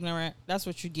 bye. Ignorant. That's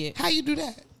what you get. How you do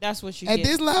that? That's what you At get.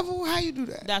 this level, how you do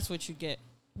that? That's what you get.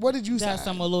 What did you say? That's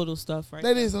some little stuff right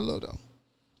That there. is a little.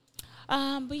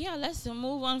 But yeah, let's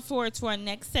move on forward to our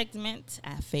next segment,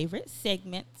 our favorite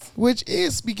segment. Which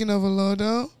is, speaking of a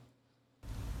Lodo.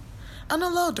 An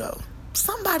Olodo,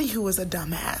 somebody who is a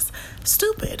dumbass,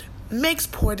 stupid, makes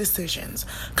poor decisions,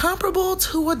 comparable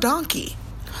to a donkey.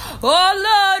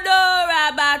 Olodo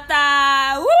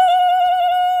Rabata!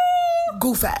 Woo!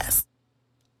 Goof ass.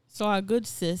 So our good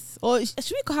sis, or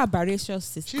should we call her biracial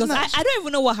sis? She's Because not- I don't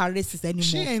even know what her race is anymore.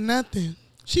 She ain't nothing.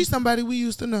 She's somebody we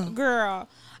used to know. Girl,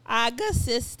 our good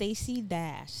sis Stacey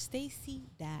Dash. Stacey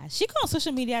Dash. She got on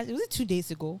social media. Was it 2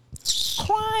 days ago?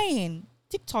 Crying.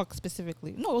 TikTok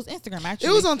specifically. No, it was Instagram actually.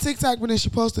 It was on TikTok, but then she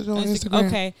posted it on Instagram.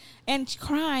 Okay. And she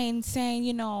crying, saying,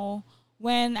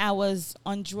 when I was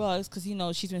on drugs, because,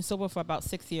 she's been sober for about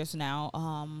 6 years now.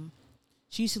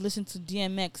 She used to listen to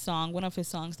DMX song, one of his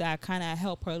songs that kind of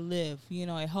helped her live.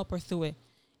 It helped her through it.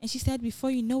 And she said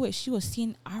before you know it, she was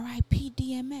seeing R.I.P.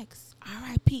 DMX.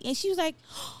 R.I.P. And she was like,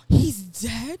 he's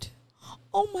dead?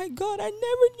 Oh my God, I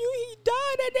never knew he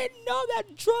died. I didn't know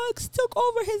that drugs took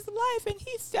over his life and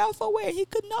he self-aware. He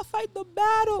could not fight the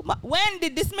battle. When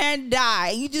did this man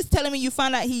die? You just telling me you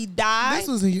found out he died? This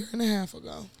was 1.5 years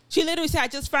ago. She literally said, I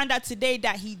just found out today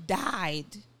that he died.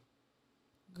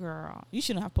 Girl, you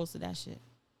shouldn't have posted that shit.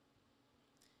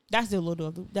 That's the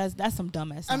little, that's some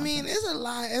dumbass. I mean, it's a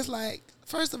lie. It's like,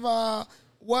 first of all,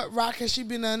 what rock has she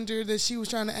been under that she was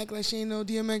trying to act like she ain't know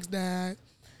DMX died?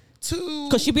 Two,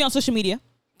 because she be on social media.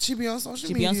 She be on social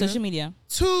She media. be on social media.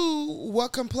 Two,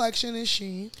 what complexion is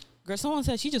she? Girl, someone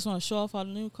said she just want to show off her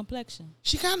new complexion.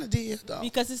 She kind of did, though.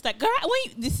 Because it's like, girl,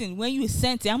 when you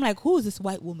sent it, I'm like, who is this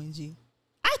white woman, G?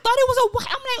 I thought it was a white.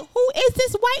 I'm like, who is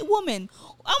this white woman?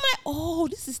 I'm like, oh,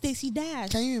 this is Stacey Dash.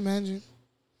 Can you imagine?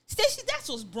 Stacey Dash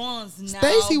was bronze now.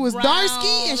 Stacey was brown, dark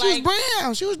skinned. She was like-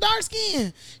 brown. She was dark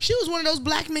skinned. She was one of those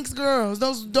black mixed girls.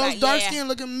 Those Right, dark yeah. skinned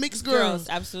looking mixed Girls, girls.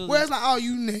 absolutely. Where it's like,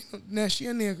 oh, now she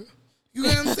a nigga. You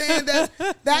get what I'm saying?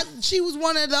 that she was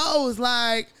one of those,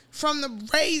 like, from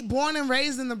born and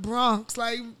raised in the Bronx.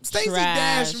 Like, Stacey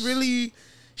Trash. Dash really,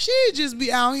 she'd just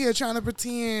be out here trying to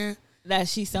pretend that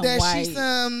she's some that white she's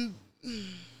some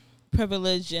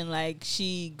privilege and like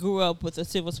she grew up with a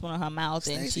silver spoon in her mouth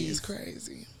and Stacey she's is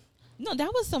crazy. No,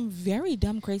 that was some very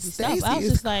dumb, crazy Stacey stuff. I was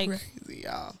is just like, crazy,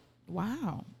 y'all.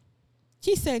 wow.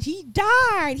 She said he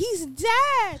died. He's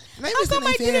dead. Maybe How it's in come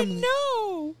I their family. didn't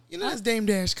know? You know, that's Dame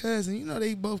Dash cousin. You know,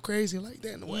 they both crazy like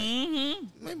that in a way.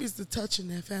 Mm-hmm. Maybe it's the touch in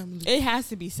their family. It has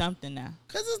to be something now.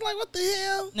 Because it's like, what the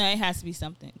hell? No, it has to be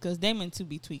something because Damon too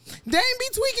be tweaking. Dame be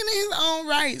tweaking in his own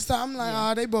right. So I'm like,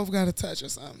 Yeah. oh, they both got a touch or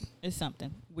something. It's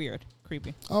something weird,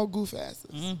 creepy. All goof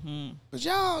asses. Mm-hmm. But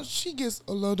y'all, she gets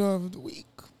a load of the week.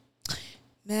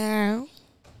 Now,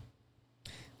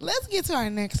 let's get to our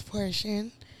next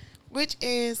portion, which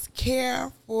is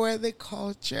Care for the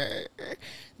Culture.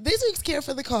 This week's Care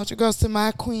for the Culture goes to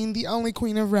my queen, the only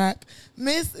queen of rap,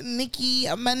 Miss Nicki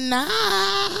Minaj.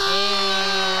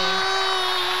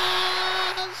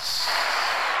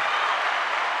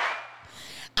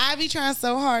 I be trying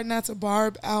so hard not to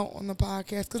barb out on the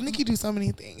podcast because Nicki do so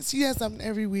many things. She has something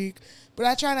every week, but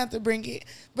I try not to bring it.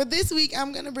 But this week,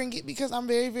 I'm going to bring it because I'm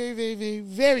very, very, very, very,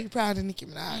 very proud of Nicki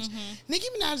Minaj. Nicki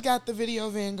Minaj got the Video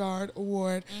Vanguard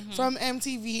Award from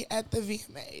MTV at the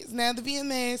VMAs. Now, the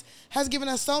VMAs has given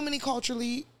us so many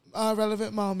culturally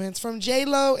relevant moments, from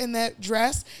J-Lo in that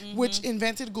dress, which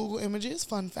invented Google Images,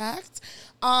 fun fact,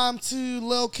 to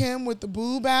Lil' Kim with the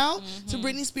boob out, to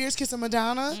Britney Spears kissing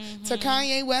Madonna, to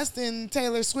Kanye West and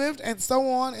Taylor Swift, and so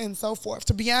on and so forth,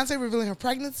 to Beyonce revealing her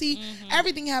pregnancy.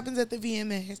 Everything happens at the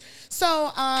VMAs.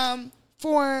 So,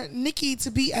 for Nicki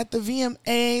to be at the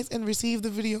VMAs and receive the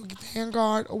Video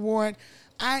Vanguard Award,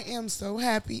 I am so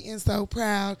happy and so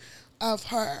proud of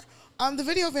her. The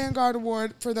Video Vanguard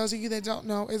Award, for those of you that don't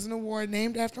know, is an award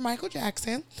named after Michael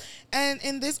Jackson. And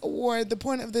in this award, the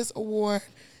point of this award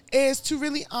is to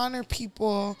really honor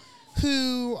people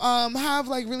who have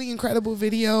like really incredible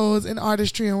videos and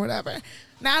artistry and whatever.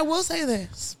 Now, I will say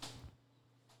this.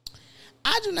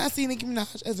 I do not see Nicki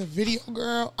Minaj as a video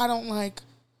girl. I don't like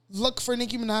look for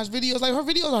Nicki Minaj videos. Like, her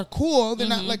videos are cool. They're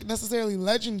not like necessarily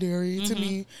legendary to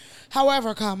me.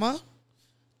 However,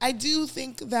 I do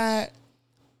think that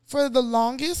for the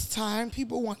longest time,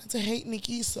 people wanted to hate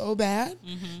Nicki so bad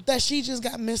that she just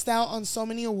got missed out on so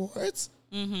many awards.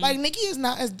 Like, Nicki is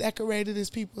not as decorated as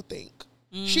people think.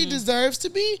 She deserves to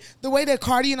be. The way that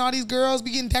Cardi and all these girls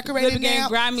be getting decorated now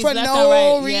for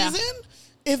no reason.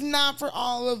 If not for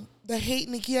all of the hate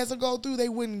Nicki has to go through, they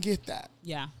wouldn't get that.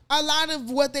 Yeah. A lot of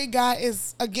what they got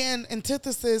is, again,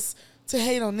 antithesis to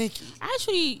hate on Nicki. I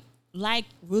actually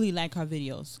really like her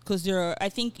videos because I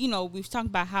think, we've talked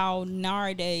about how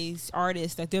nowadays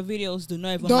artists, like, their videos do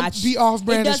not even match. Be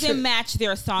off-brand. It doesn't match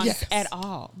their songs at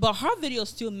all. But her videos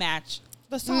still match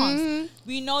the songs.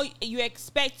 We know you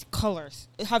expect colors.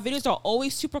 Her videos are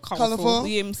always super colorful.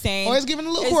 You know what I'm saying? Always giving a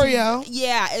little choreo.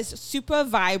 Yeah, it's super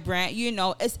vibrant.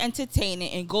 It's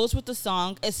entertaining. It goes with the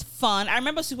song. It's fun. I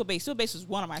remember Super Bass. Super Bass was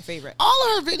one of my favorites.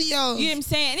 All of her videos. You know what I'm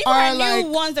saying? And even her new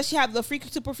ones that she have, the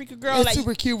Super Freaker Girl. It's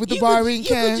super cute with the Barbie and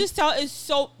Ken. You could just tell it's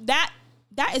so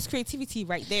that is creativity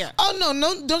right there. Oh, no,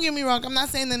 don't get me wrong. I'm not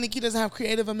saying that Nicki doesn't have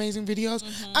creative, amazing videos.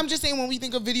 I'm just saying when we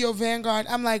think of Video Vanguard,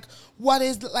 I'm like, what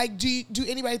is, like, do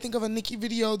anybody think of a Nicki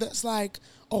video that's like,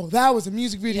 oh, that was a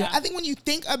music video? Yeah. I think when you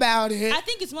think about it. I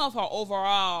think it's more of her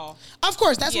overall. Of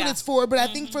course, that's what it's for. But I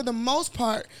think for the most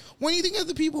part, when you think of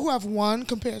the people who have won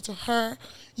compared to her,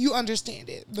 you understand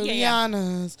it. The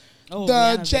Rihannas.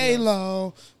 The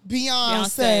J-Lo,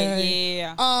 Beyonce.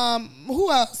 Yeah.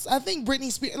 Who else? I think Britney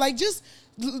Spears. Like, just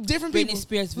different people. Britney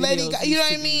Spears videos. Lady Gaga, you know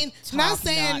what I mean? Not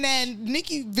saying notch. that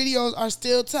Nicki videos are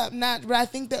still top notch, but I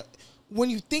think that when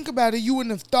you think about it, you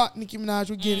wouldn't have thought Nicki Minaj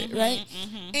would get it, right?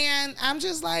 And I'm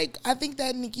just like, I think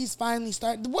that Nicki's finally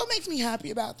starting. What makes me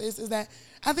happy about this is that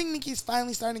I think Nicki's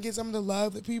finally starting to get some of the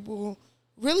love that people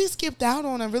really skipped out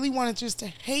on and really wanted just to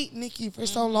hate Nicki for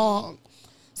so long.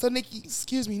 So Nicki's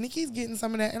getting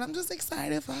some of that, and I'm just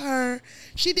excited for her.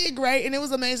 She did great, and it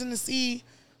was amazing to see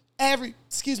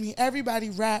everybody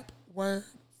rap word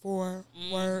for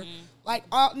word. Like,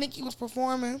 Nicki was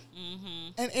performing,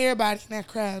 and everybody in that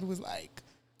crowd was like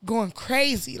going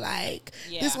crazy. Like,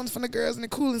 this one's from the girls in the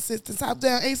Cooling System, top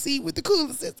down AC with the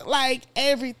Cooling System. Like,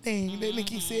 everything that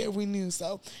Nicki said, we knew.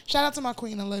 So shout out to my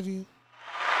queen. I love you.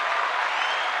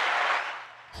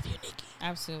 Love you, Nicki.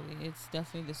 Absolutely. It's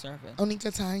definitely deserving.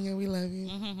 Onika Tanya, we love you.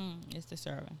 It's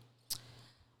deserving.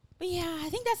 But yeah, I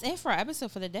think that's it for our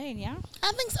episode for the day, yeah?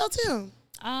 I think so too.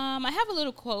 I have a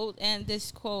little quote, and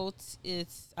this quote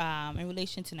is in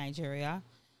relation to Nigeria.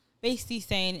 Basically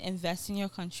saying, invest in your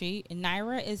country.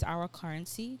 Naira is our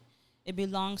currency. It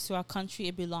belongs to our country.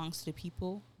 It belongs to the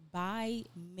people. Buy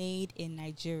made in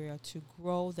Nigeria to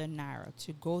grow the Naira,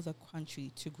 to grow the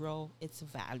country, to grow its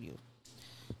value.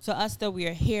 So us, though, we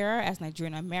are here as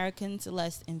Nigerian Americans.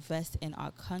 Let's invest in our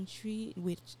country,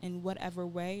 which in whatever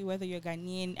way, whether you're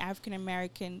Ghanaian, African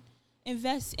American,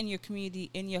 invest in your community,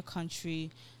 in your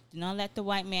country. Do not let the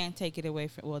white man take it away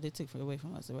from. Well, they took it away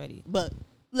from us already, but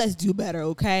let's do better,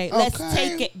 okay? Let's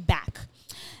take it back.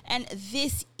 And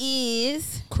this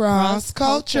is Cross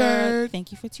Culture.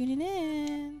 Thank you for tuning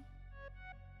in.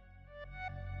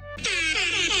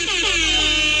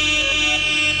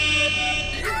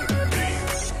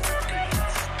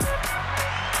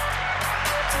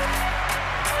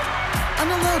 On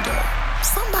the low though,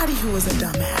 somebody who is a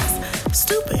dumbass,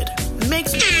 stupid,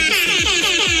 makes poor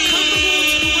decisions,